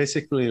about. They're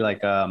basically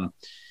like, how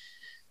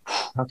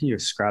can you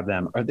describe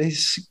them? Are they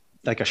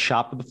like a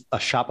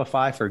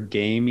Shopify for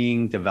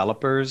gaming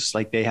developers?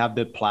 Like they have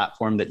the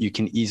platform that you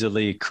can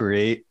easily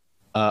create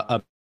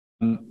a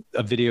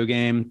video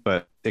game,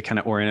 but they kind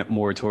of orient it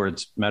more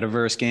towards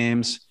metaverse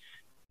games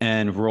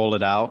and roll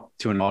it out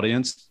to an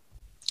audience.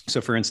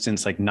 So for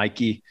instance, like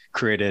Nike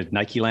created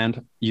Nike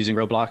Land using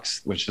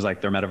Roblox, which is like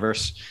their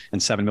metaverse,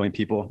 and 7 million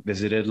people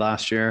visited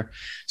last year.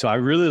 So I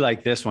really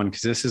like this one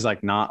because this is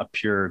like not a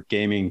pure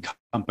gaming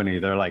company.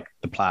 They're like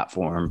the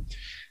platform.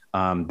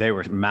 They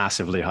were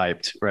massively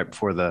hyped right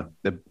before the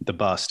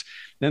bust.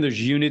 Then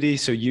there's Unity.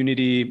 So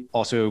Unity,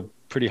 also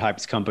pretty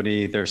hyped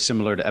company. They're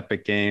similar to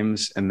Epic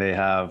Games, and they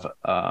have,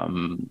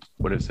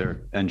 what is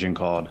their engine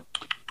called?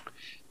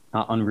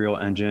 Not Unreal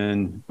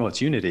Engine. Well,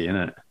 it's Unity, isn't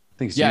it?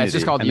 It's Unity. It's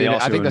just called Unity.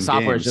 I think the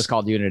software is just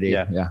called Unity.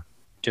 Yeah.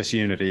 Just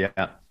Unity.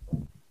 Yeah.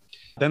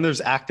 Then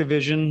there's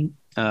Activision,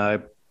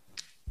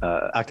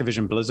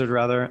 Activision Blizzard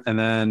rather. And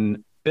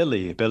then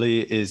Billy.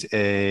 Billy is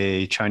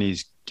a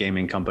Chinese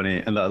gaming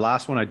company. And the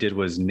last one I did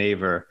was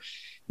Naver.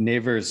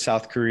 Naver is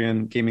South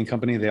Korean gaming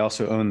company. They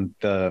also own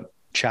the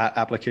chat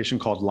application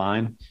called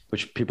Line,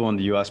 which people in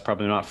the US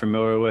probably not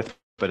familiar with,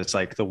 but it's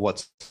like the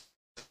WhatsApp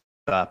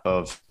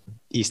of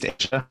East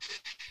Asia.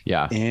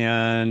 Yeah.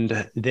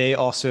 And they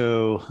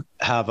also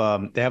have a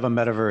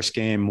metaverse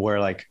game where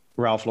like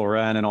Ralph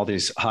Lauren and all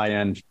these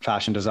high-end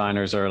fashion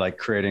designers are like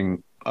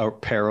creating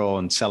apparel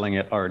and selling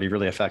it already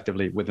really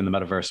effectively within the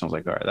metaverse. And I was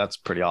like, all right, that's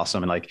pretty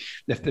awesome. And like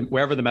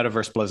wherever the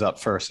metaverse blows up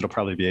first, it'll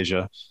probably be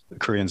Asia, the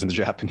Koreans and the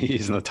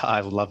Japanese and the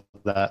Thai love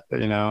that,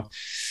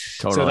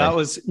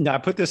 Totally. So I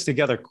put this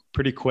together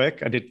pretty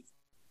quick. I did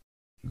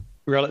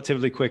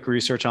relatively quick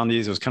research on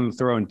these. I was kind of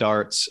throwing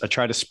darts. I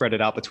tried to spread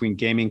it out between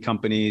gaming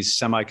companies,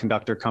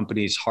 semiconductor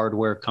companies,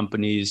 hardware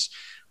companies.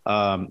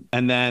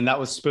 And then that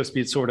was supposed to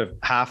be sort of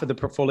half of the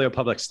portfolio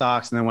public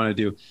stocks. And then I want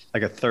to do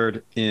like a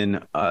third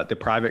in the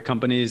private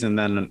companies and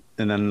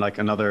then like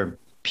another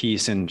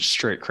piece in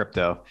straight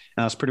crypto.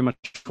 And that's pretty much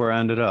where I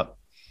ended up.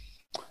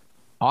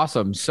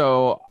 Awesome.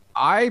 So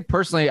I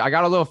personally, I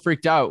got a little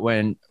freaked out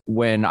when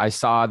I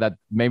saw that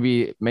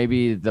maybe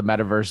the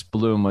metaverse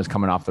bloom was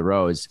coming off the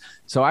rose.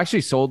 So I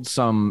actually sold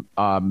some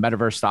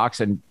metaverse stocks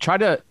and tried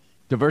to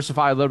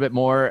diversify a little bit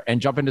more and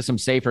jump into some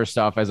safer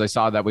stuff as I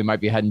saw that we might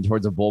be heading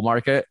towards a bull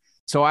market.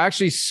 So I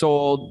actually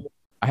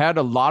I had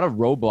a lot of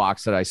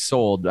Roblox that I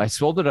sold. I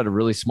sold it at a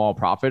really small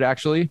profit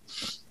actually.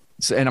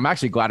 So, and I'm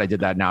actually glad I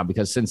did that now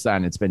because since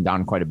then it's been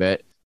down quite a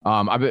bit.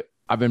 I've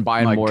been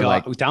buying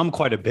down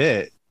quite a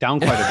bit, down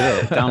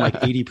like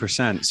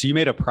 80%. So you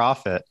made a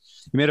profit.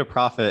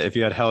 If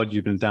you had held,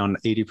 you've been down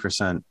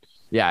 80%.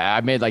 Yeah,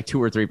 I made like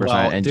 2 or 3%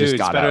 Well, and dude, just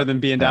it's got better out. than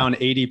being down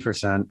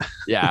 80%.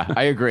 Yeah,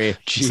 I agree.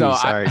 Jeez, So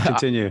sorry,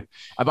 continue.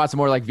 I bought some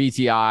more like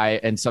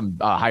VTI and some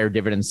higher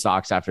dividend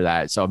stocks after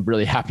that. So I'm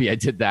really happy I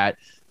did that.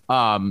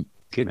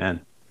 Good man.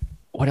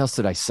 What else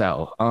did I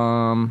sell?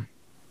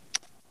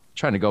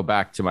 Trying to go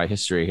back to my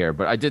history here,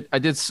 but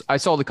I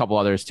sold a couple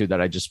others too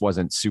that I just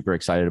wasn't super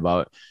excited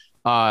about.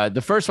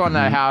 The first one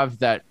that I have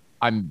that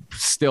I'm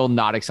still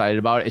not excited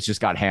about, it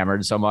just got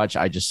hammered so much.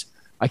 I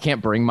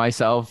can't bring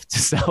myself to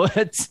sell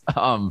it.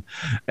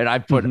 And I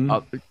put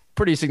a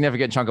pretty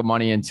significant chunk of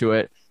money into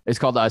it. It's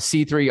called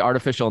C3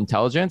 Artificial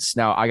Intelligence.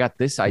 Now I got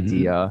this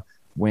idea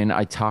when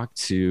I talked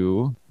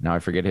to, now I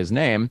forget his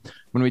name,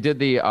 when we did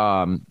the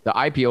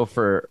IPO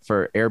for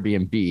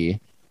Airbnb.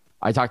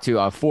 I talked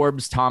to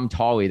Forbes Tom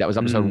Tolley. That was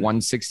episode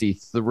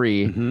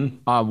 163.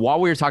 While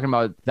we were talking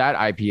about that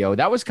IPO,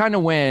 that was kind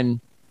of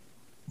when,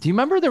 do you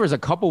remember there was a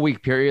couple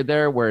week period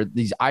there where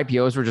these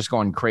IPOs were just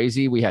going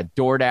crazy? We had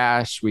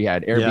DoorDash, we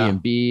had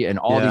Airbnb, and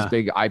all these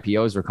big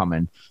IPOs were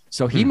coming.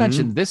 So he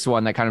mentioned this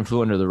one that kind of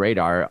flew under the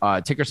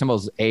radar. Ticker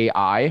symbol's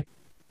AI.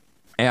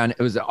 And it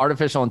was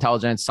artificial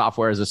intelligence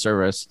software as a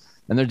service.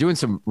 And they're doing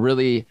some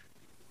really,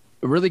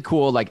 really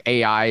cool like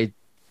AI,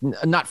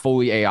 not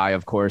fully AI,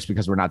 of course,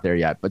 because we're not there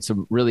yet, but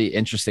some really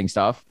interesting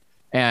stuff.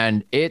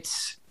 And it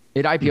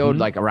IPO'd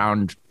like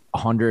around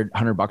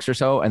 $100 or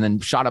so, and then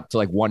shot up to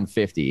like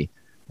 150.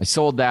 I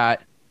sold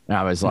that and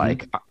I was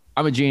like,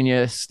 I'm a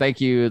genius.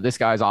 Thank you. This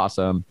guy's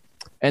awesome.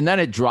 And then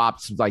it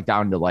dropped like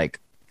down to like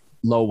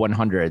low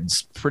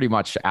 100s pretty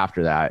much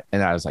after that.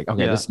 And I was like,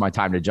 okay, this is my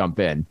time to jump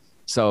in.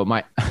 So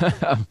my,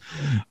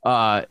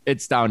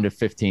 it's down to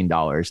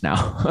 $15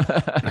 now.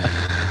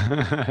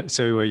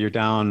 So you're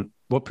down,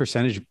 what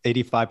percentage?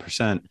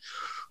 85%.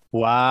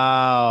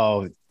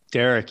 Wow.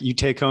 Derek, you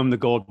take home the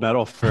gold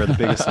medal for the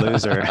biggest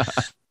loser.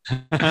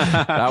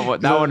 that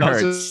one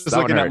hurts. I was just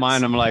looking at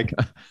mine.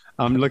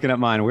 I'm looking at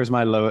mine. Where's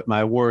my low?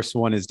 My worst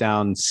one is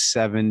down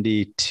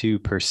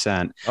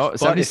 72%. Oh,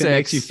 76. But if it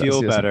makes you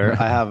feel better,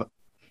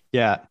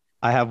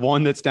 I have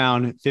one that's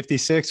down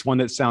 56, one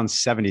that's down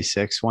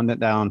 76, one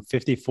that's down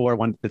 54,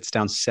 one that's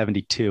down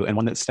 72, and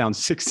one that's down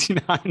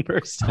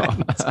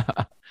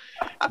 69%.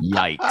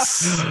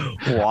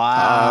 Yikes.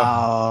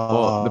 Wow.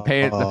 Well, the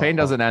pain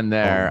doesn't end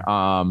there.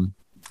 No.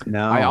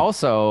 I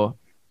also,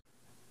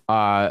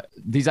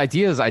 these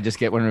ideas I just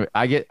get when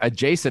I get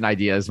adjacent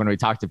ideas when we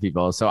talk to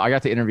people. So I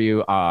got to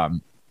interview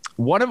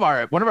one of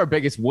our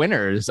biggest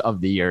winners of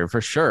the year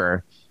for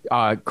sure.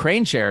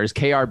 Crane Shares,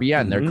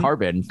 KRBN, their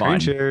carbon fund. Crane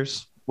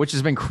Shares. Which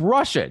has been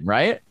crushing,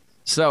 right?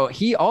 So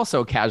he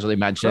also casually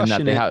mentioned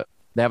that they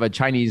have a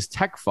Chinese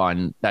tech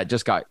fund that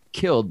just got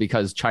killed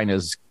because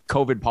China's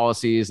COVID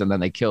policies, and then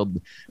they killed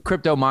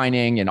crypto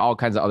mining and all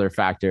kinds of other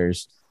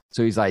factors.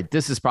 So he's like,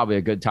 this is probably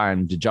a good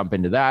time to jump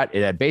into that.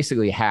 It had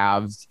basically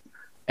halved,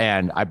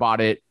 and I bought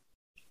it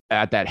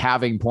at that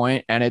halving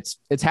point, and it's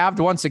halved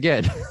once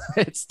again.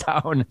 It's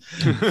down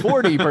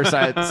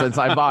 40% since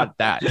I bought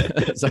that.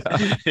 So,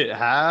 it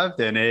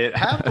halved and it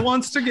halved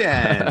once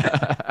again.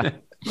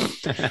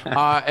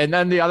 And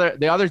then the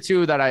other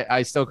two that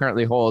I still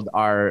currently hold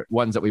are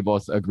ones that we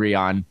both agree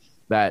on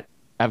that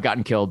have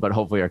gotten killed, but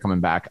hopefully are coming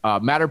back.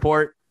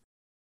 Matterport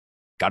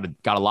got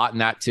a lot in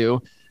that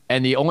too.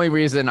 And the only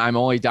reason I'm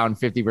only down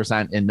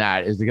 50% in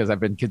that is because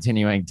I've been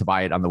continuing to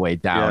buy it on the way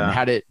down. Yeah.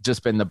 Had it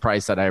just been the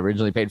price that I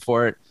originally paid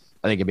for it,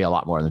 I think it'd be a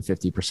lot more than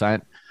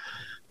 50%.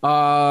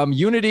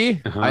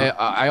 Unity.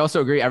 I also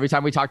agree. Every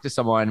time we talked to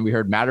someone, we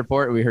heard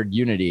Matterport, we heard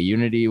Unity.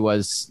 Unity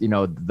was,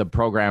 the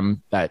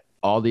program that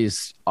all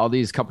these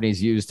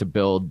companies use to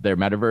build their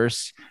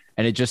metaverse.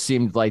 And it just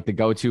seemed like the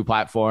go-to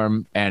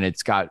platform, and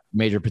it's got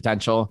major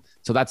potential.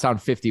 So that's down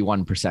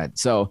 51%.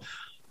 So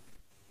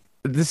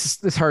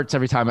this hurts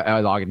every time I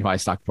log into my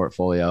stock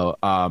portfolio.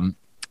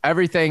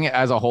 Everything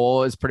as a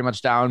whole is pretty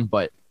much down,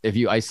 but if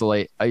you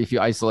isolate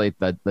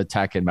the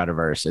tech and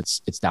metaverse,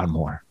 it's down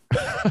more.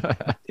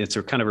 It's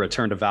a kind of a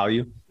return to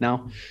value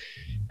now.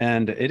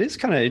 And it is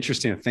kind of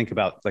interesting to think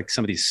about like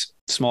some of these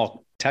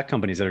small tech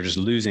companies that are just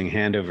losing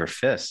hand over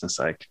fist. It's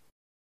like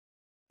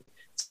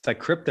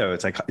crypto.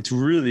 It's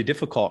really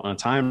difficult on a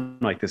time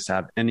like this to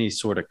have any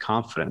sort of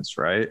confidence,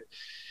 right?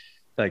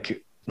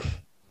 Like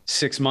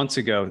 6 months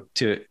ago,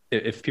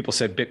 if people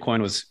said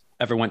Bitcoin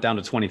ever went down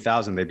to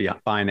 20,000, they'd be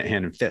buying it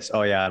hand and fist.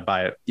 Oh yeah, I'd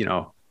buy it.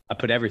 I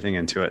put everything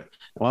into it.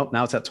 Well,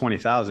 now it's at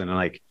 20,000, and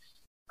like,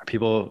 are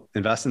people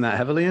investing that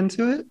heavily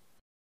into it?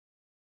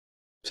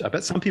 So I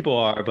bet some people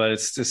are, but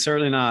it's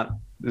certainly not.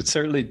 There's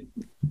certainly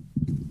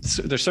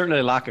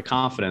a lack of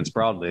confidence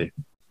broadly.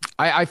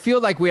 I feel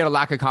like we had a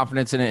lack of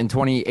confidence in it in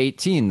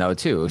 2018 though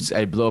too.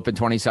 It blew up in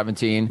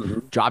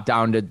 2017, dropped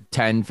down to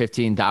 10,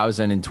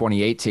 15,000 in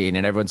 2018.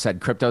 And everyone said,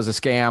 crypto's a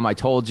scam. I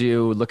told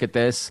you, look at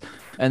this.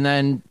 And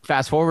then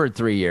fast forward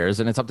 3 years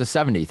and it's up to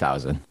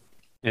 70,000.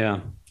 Yeah.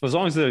 Well, as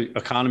long as the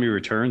economy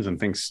returns and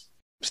things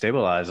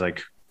stabilize,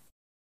 like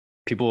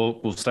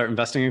people will start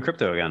investing in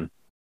crypto again.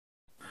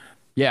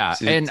 Yeah.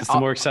 It's the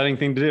more exciting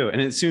thing to do.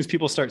 And as soon as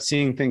people start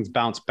seeing things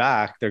bounce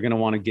back, they're going to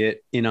want to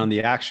get in on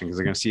the action because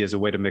they're going to see it as a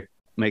way to make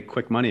make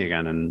quick money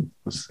again. And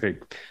the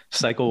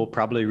cycle will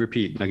probably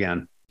repeat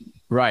again.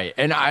 Right.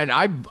 And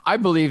I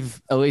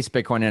believe at least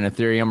Bitcoin and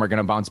Ethereum are going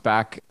to bounce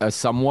back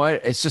somewhat.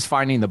 It's just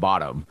finding the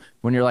bottom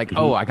when you're like,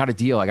 oh, I got a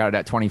deal. I got it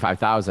at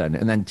 25,000.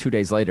 And then 2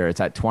 days later,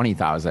 it's at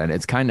 20,000.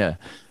 It's kind of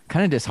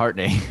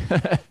disheartening.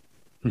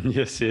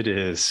 Yes, it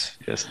is.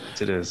 Yes,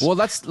 it is. Well,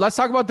 let's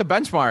talk about the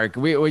benchmark.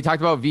 We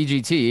talked about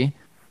VGT.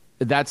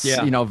 That's,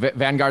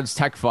 Vanguard's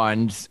tech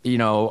fund.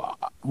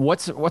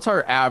 What's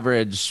our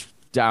average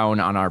down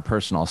on our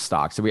personal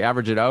stocks? Did we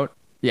average it out?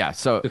 Yeah.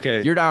 So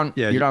you're down.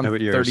 Yeah, you're down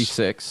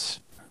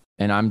 36,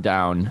 and I'm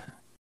down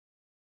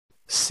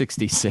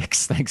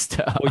 66. Thanks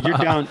to.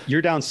 Well,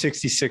 you're down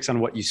 66 on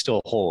what you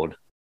still hold.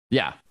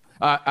 Yeah.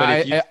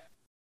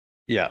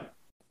 Yeah.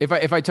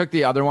 If I took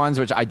the other ones,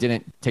 which I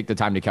didn't take the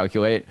time to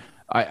calculate,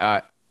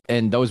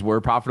 and those were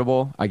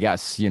profitable, I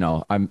guess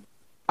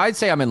I'd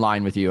say I'm in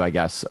line with you. I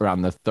guess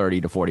around the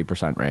 30 to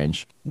 40%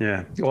 range.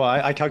 Yeah. Well,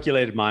 I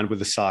calculated mine with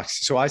the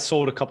stocks. So I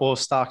sold a couple of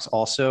stocks.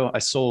 Also, I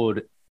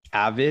sold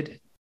Avid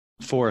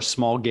for a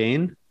small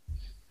gain,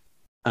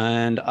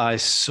 and I only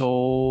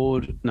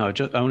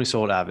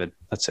sold Avid.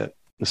 That's it.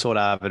 I sold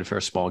Avid for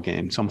a small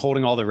gain. So I'm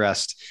holding all the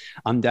rest.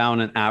 I'm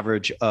down an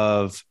average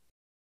of,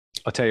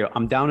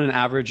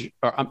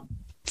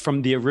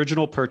 from the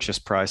original purchase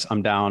price,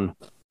 I'm down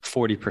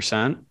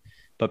 40%,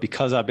 but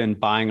because I've been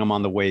buying them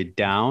on the way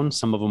down,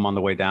 some of them on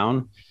the way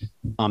down,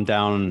 I'm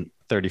down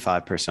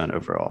 35%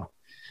 overall.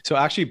 So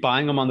actually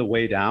buying them on the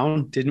way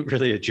down didn't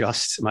really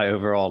adjust my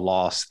overall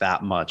loss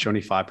that much,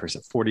 only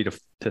 5%, 40 to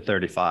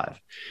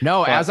 35.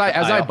 No, but as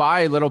I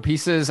buy little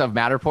pieces of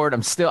Matterport,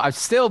 I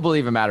still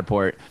believe in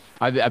Matterport.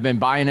 I've been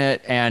buying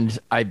it, and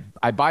I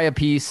buy a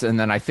piece, and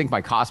then I think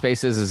my cost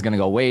basis is going to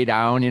go way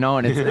down,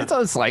 and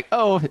it's like,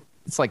 oh,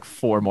 it's like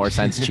 4 more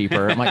cents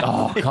cheaper. I'm like,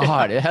 oh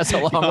God, it has a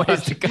long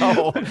ways to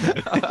go.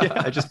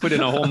 Yeah, I just put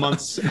in a whole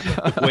month's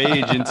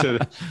wage into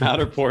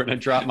Matterport, and I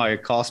dropped my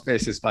cost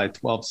basis by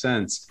 12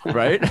 cents.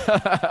 Right?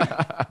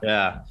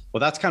 Yeah. Well,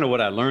 that's kind of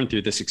what I learned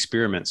through this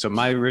experiment. So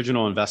my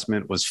original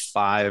investment was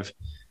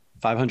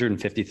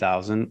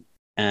 550,000,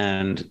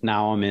 and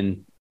now I'm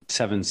in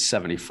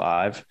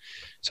 775.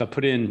 So I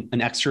put in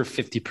an extra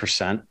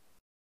 50%,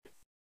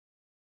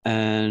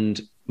 and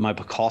my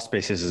cost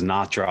basis has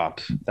not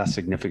dropped that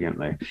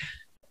significantly.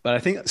 But I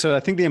think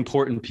the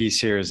important piece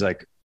here is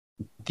like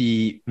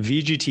the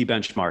VGT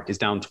benchmark is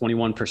down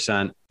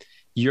 21%.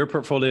 Your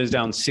portfolio is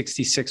down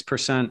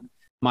 66%.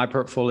 My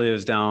portfolio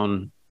is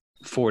down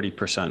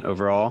 40%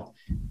 overall.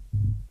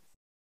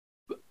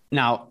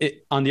 Now,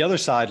 on the other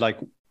side, like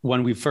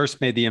when we first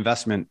made the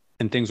investment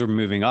and things were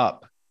moving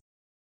up,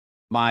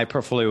 my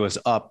portfolio was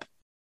up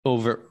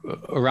over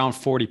around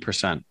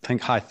 40%, I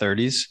think high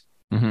 30s.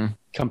 Mm-hmm.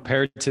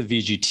 Compared to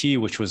VGT,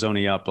 which was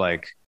only up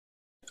like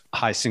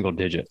high single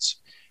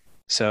digits.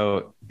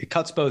 So it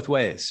cuts both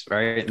ways,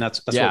 right? And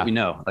that's what we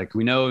know. Like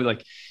we know,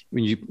 like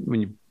when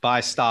you buy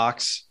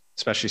stocks,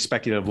 especially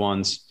speculative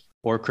ones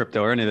or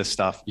crypto or any of this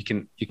stuff, you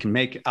can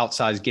make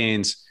outsized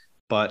gains,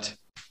 but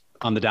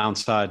on the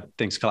downside,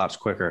 things collapse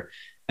quicker.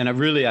 And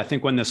I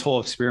think when this whole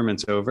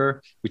experiment's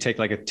over, we take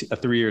like a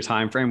 3-year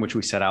time frame, which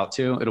we set out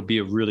to. It'll be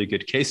a really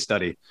good case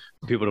study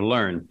for people to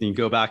learn. You can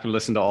go back and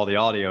listen to all the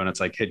audio, and it's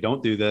like, hey,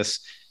 don't do this.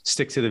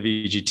 Stick to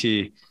the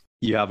VGT.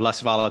 You have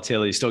less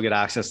volatility. You still get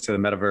access to the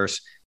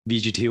metaverse.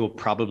 VGT will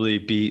probably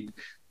beat,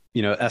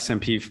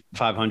 S&P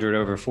 500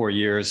 over 4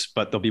 years,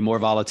 but there'll be more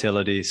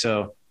volatility.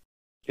 So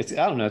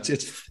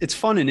it's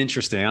fun and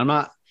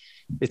interesting.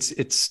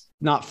 It's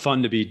not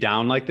fun to be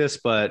down like this,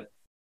 but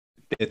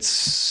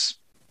it's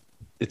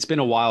been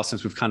a while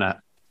since we've kind of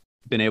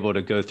been able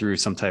to go through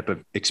some type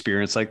of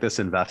experience like this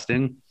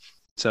investing.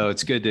 So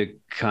it's good to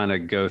kind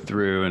of go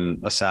through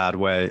in a sad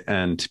way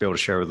and to be able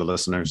to share with the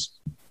listeners.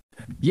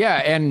 Yeah.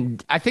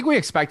 And I think we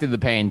expected the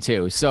pain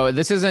too. So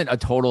this isn't a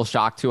total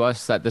shock to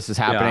us that this is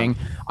happening.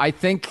 Yeah. I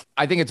think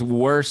it's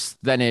worse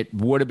than it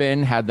would have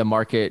been had the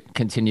market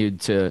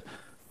continued to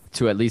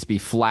at least be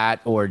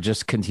flat or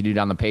just continued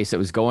on the pace it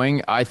was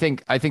going. I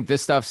think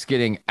this stuff's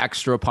getting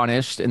extra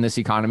punished in this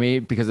economy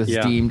because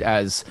it's deemed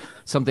as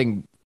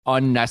something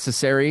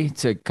unnecessary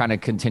to kind of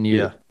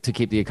continue to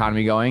keep the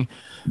economy going.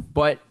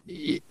 But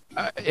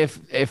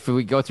if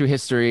we go through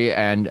history,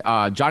 and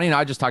Johnny and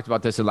I just talked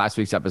about this in last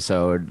week's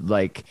episode,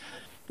 like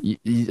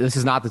this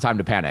is not the time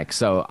to panic.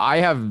 So I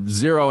have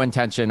zero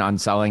intention on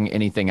selling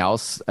anything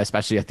else,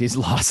 especially at these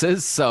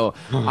losses. So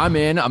I'm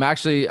in. I'm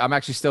actually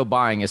still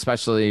buying,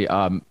 especially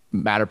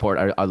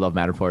Matterport. I love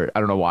Matterport. I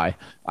don't know why.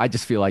 I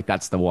just feel like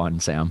that's the one,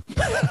 Sam.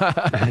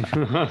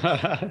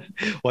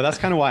 Well, that's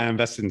kind of why I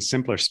invested in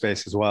Simpler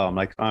Space as well.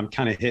 I'm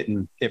kind of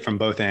hitting it from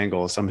both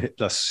angles. I'm hitting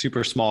the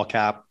super small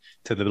cap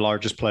to the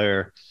largest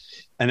player.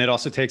 And it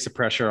also takes the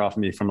pressure off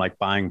me from like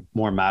buying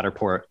more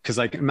Matterport. Cause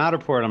like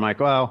Matterport, I'm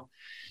like, well,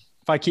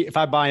 if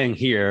I buy in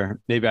here,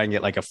 maybe I can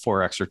get like a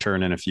 4x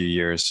return in a few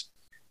years.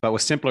 But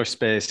with Simpler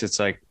Space, it's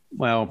like,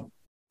 well,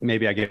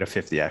 maybe I get a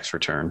 50x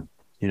return,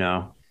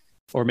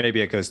 or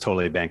maybe it goes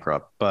totally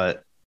bankrupt.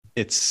 But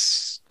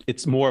it's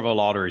more of a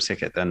lottery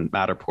ticket than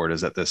Matterport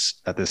is at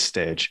this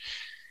stage.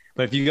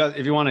 But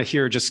if you want to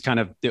hear just kind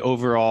of the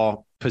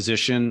overall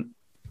position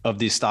of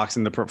these stocks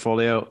in the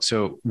portfolio,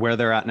 so where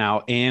they're at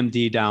now,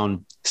 AMD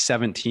down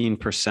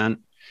 17%,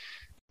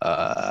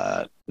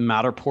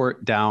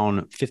 Matterport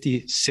down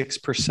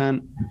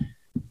 56%,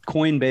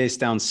 Coinbase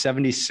down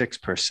 76%.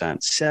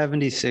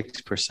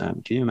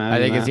 76%. Can you imagine? I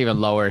think that? it's even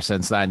lower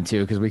since then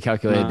too, because we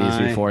calculated these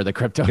before the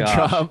crypto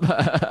drop.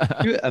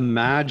 Can you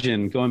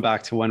imagine going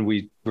back to when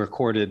we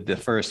recorded the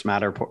first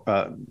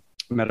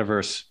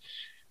Metaverse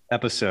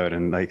episode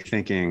and like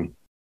thinking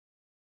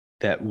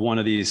that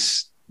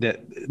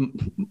that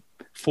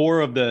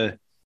four of the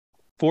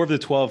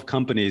 12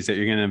 companies that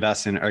you're going to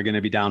invest in are going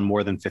to be down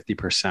more than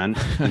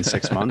 50% in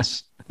 6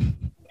 months.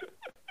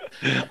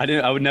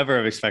 I would never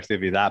have expected it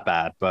to be that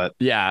bad, but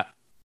yeah.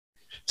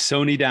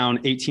 Sony down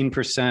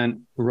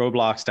 18%,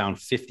 Roblox down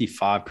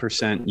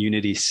 55%,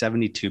 Unity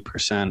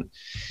 72%,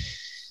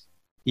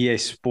 EA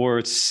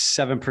Sports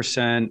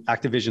 7%.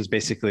 Activision's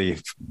basically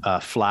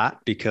flat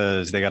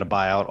because they got a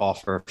buyout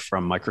offer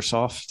from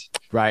Microsoft.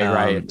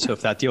 Right. So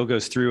if that deal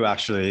goes through,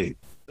 actually,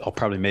 I'll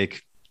probably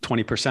make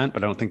 20%,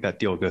 but I don't think that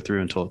deal will go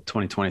through until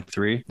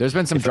 2023. There's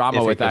been some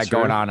drama with that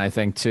going on, I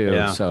think, too.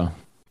 Yeah. So.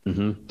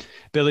 Mm-hmm.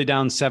 Billy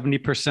down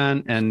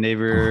 70% and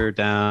Naver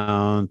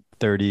down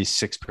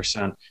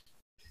 36%.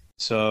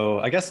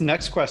 So I guess the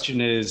next question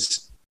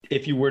is,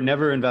 if you were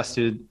never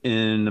invested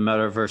in the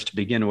Metaverse to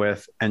begin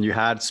with and you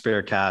had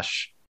spare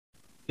cash,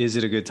 is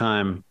it a good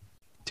time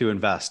to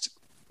invest?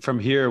 From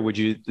here, would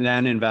you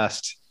then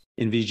invest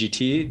in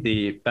VGT,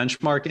 the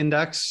benchmark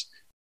index,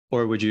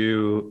 or would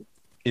you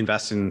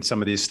invest in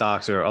some of these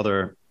stocks or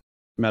other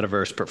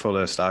Metaverse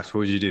portfolio stocks? What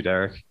would you do,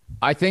 Derek?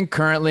 I think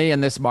currently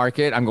in this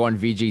market, I'm going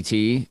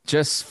VGT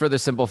just for the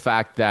simple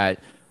fact that,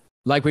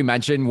 like we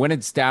mentioned, when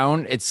it's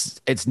down,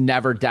 it's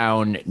never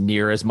down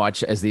near as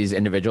much as these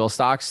individual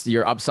stocks.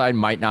 Your upside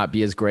might not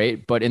be as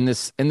great, but in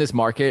this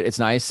market, it's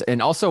nice.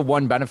 And also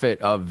one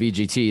benefit of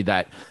VGT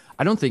that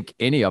I don't think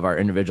any of our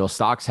individual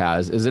stocks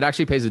has is it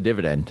actually pays a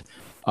dividend.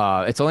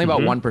 It's only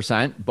about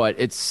 1%, but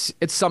it's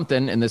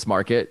something in this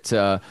market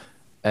to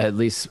at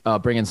least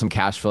bring in some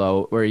cash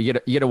flow where you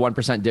get a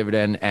 1%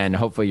 dividend, and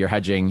hopefully you're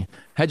hedging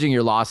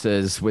your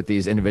losses with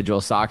these individual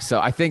stocks. So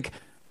I think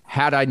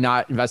had I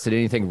not invested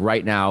anything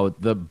right now,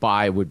 the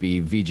buy would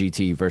be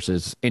VGT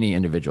versus any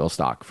individual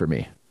stock for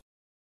me.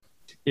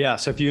 Yeah.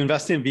 So if you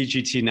invest in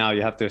VGT now,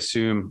 you have to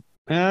assume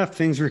if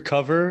things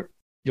recover,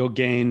 you'll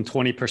gain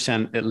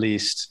 20% at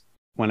least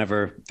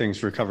whenever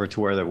things recover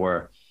to where they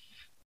were.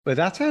 But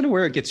that's kind of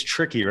where it gets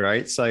tricky,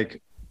 right? It's like,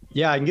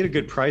 yeah, I can get a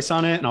good price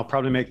on it and I'll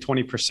probably make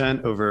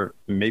 20% over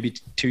maybe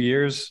 2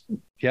 years.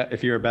 Yeah,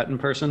 if you're a betting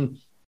person.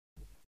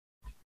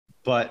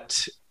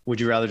 But would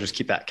you rather just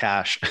keep that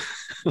cash?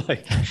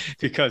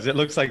 Because it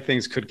looks like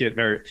things could get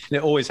it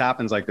always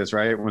happens like this,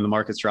 right? When the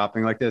market's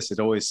dropping like this, it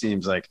always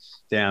seems like,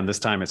 damn, this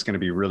time it's going to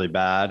be really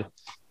bad.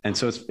 And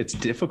so it's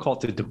difficult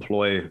to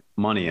deploy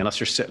money unless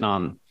you're sitting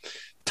on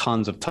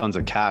tons of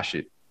cash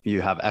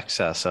you have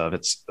excess of.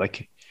 It's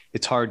like,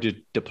 it's hard to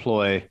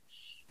deploy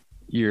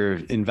your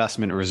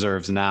investment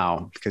reserves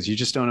now because you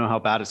just don't know how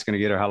bad it's going to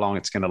get or how long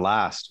it's going to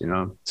last,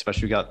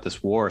 especially we got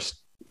this war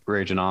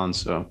raging on.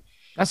 So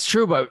that's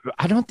true, but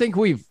I don't think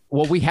we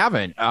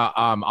haven't.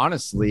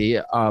 Honestly,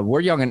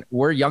 we're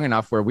young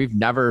enough where we've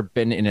never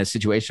been in a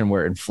situation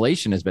where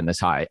inflation has been this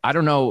high. I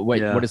don't know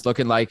what it's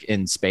looking like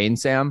in Spain,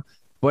 Sam,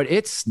 but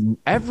it's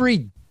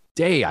every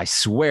day. I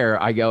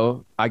swear, I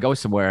go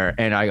somewhere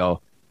and I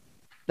go,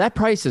 that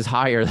price is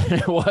higher than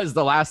it was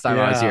the last time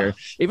I was here.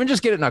 Even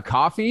just getting a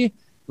coffee,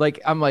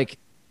 I'm like,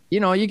 you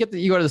go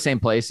to the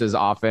same places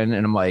often,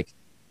 and I'm like,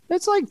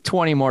 it's like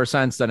 20 more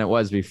cents than it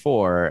was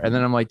before. And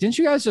then I'm like, didn't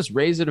you guys just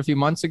raise it a few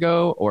months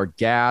ago? Or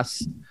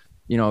gas,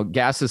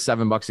 gas is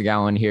 $7 a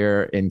gallon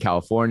here in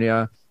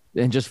California,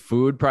 and just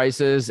food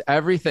prices,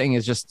 everything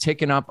is just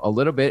ticking up a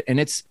little bit. And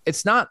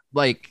it's not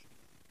like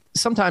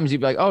sometimes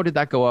you'd be like, oh, did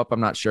that go up?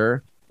 I'm not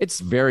sure. It's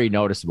very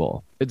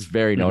noticeable. It's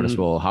very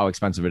noticeable how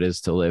expensive it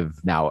is to live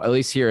now, at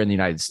least here in the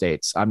United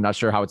States. I'm not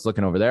sure how it's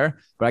looking over there,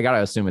 but I got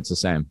to assume it's the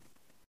same.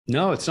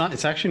 No, it's not.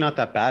 It's actually not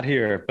that bad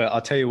here. But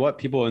I'll tell you what,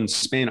 people in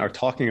Spain are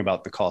talking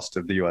about the cost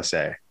of the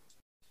USA.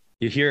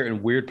 You hear it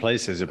in weird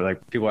places.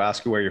 Like people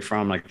ask you where you're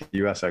from, like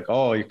the US, like,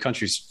 oh, your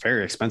country's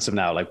very expensive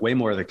now, like way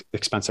more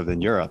expensive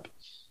than Europe.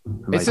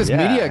 It's this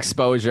media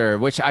exposure,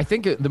 which I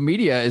think the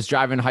media is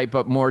driving hype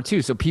up more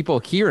too. So people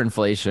hear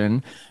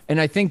inflation, and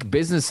I think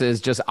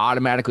businesses just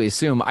automatically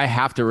assume I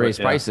have to raise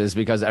prices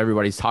because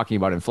everybody's talking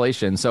about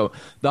inflation. So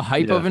the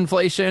hype of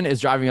inflation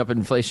is driving up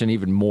inflation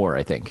even more,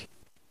 I think.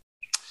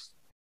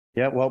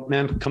 Yeah, well,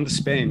 man, come to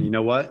Spain. You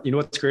know what? You know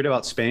what's great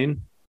about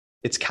Spain?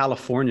 It's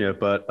California,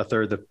 but a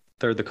third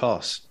the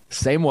cost.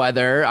 Same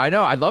weather. I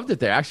know. I loved it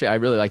there. Actually, I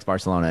really liked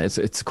Barcelona. It's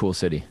a cool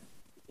city.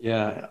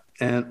 Yeah,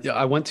 and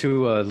I went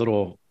to a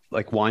little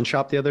wine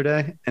shop the other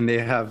day, and they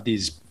have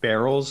these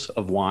barrels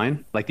of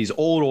wine, like these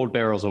old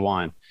barrels of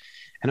wine.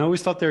 And I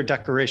always thought they're a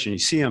decoration. You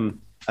see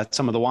them at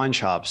some of the wine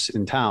shops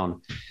in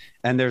town,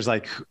 and there's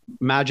like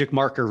magic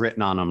marker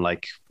written on them,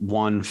 like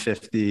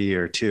 150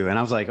 or 2. And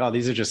I was like, oh,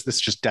 this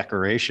is just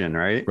decoration,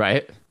 right?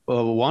 Right.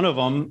 one of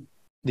them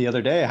the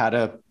other day had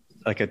a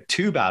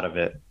tube out of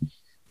it.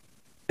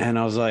 And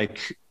I was like,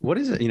 what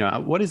is it?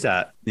 What is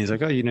that? And he's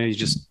like, oh,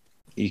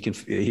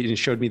 he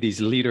showed me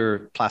these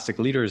plastic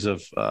liters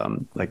of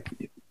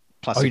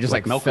plastic. You just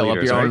like milk fill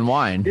liters, up your right? own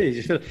wine.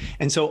 Yeah,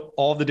 and so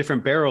all the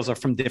different barrels are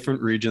from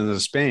different regions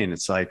of Spain.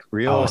 It's like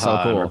Rioja, so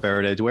cool.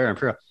 Ribera de Duero, and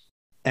Imperial.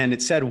 And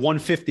it said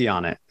 150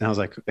 on it. And I was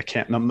like, I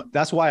can't.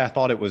 That's why I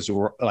thought it was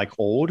like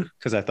old,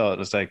 because I thought it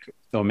was like,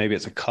 oh, maybe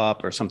it's a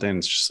cup or something.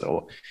 It's just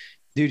so,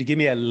 dude, give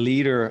me a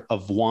liter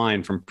of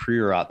wine from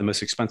Priorat, the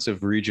most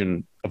expensive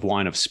region of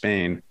wine of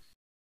Spain,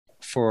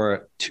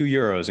 for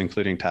 €2,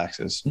 including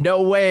taxes.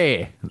 No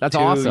way. That's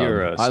awesome.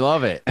 €2. I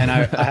love it. And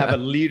I have a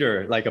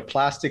liter, like a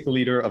plastic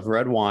liter of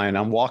red wine.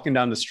 I'm walking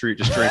down the street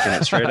just drinking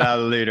it straight out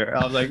of the liter.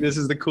 I was like, this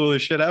is the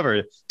coolest shit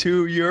ever.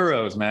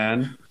 €2,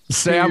 man.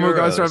 Sam, who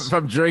goes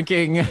from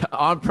drinking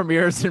on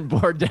premieres in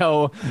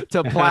Bordeaux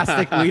to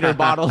plastic liter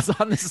bottles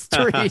on the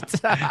street.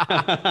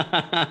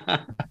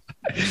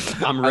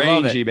 I'm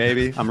rangy,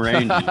 baby. I'm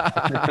rangy.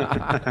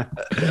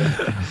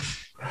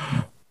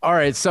 All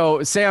right.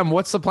 So Sam,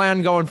 what's the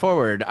plan going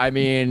forward? I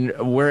mean,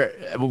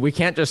 we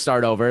can't just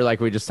start over like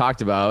we just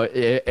talked about.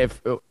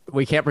 If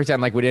we can't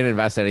pretend like we didn't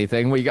invest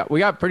anything, we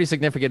got pretty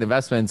significant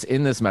investments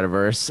in this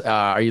metaverse.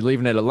 Are you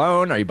leaving it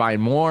alone? Are you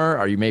buying more?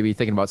 Are you maybe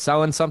thinking about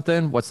selling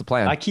something? What's the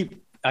plan? I keep,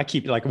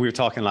 like we were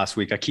talking last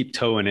week, I keep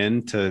toeing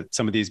into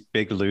some of these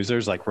big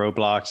losers like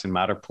Roblox and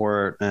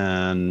Matterport.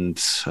 And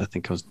I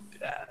think I was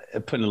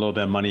putting a little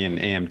bit of money in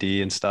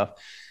AMD and stuff.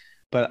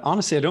 But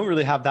honestly, I don't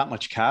really have that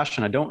much cash,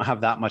 and I don't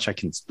have that much I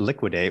can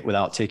liquidate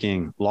without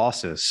taking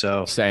losses.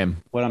 So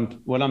same. What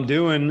I'm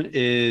doing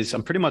is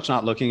I'm pretty much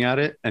not looking at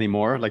it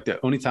anymore. Like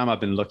the only time I've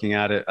been looking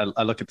at it,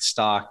 I look at the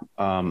stock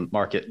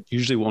market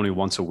usually only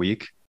once a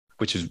week,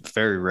 which is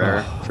very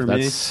rare for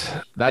me.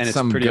 That's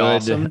some pretty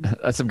awesome.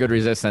 That's some good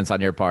resistance on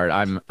your part.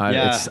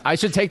 I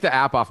should take the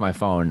app off my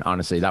phone.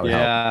 Honestly, that would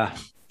help. Yeah,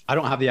 I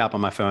don't have the app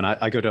on my phone.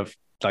 I go to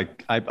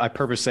I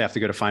purposely have to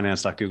go to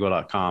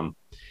finance.google.com.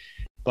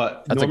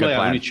 But that's normally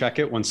I only check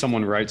it when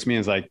someone writes me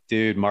and is like,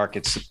 dude,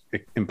 market's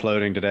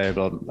imploding today,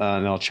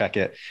 and I'll check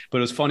it. But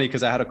it was funny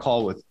because I had a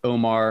call with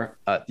Omar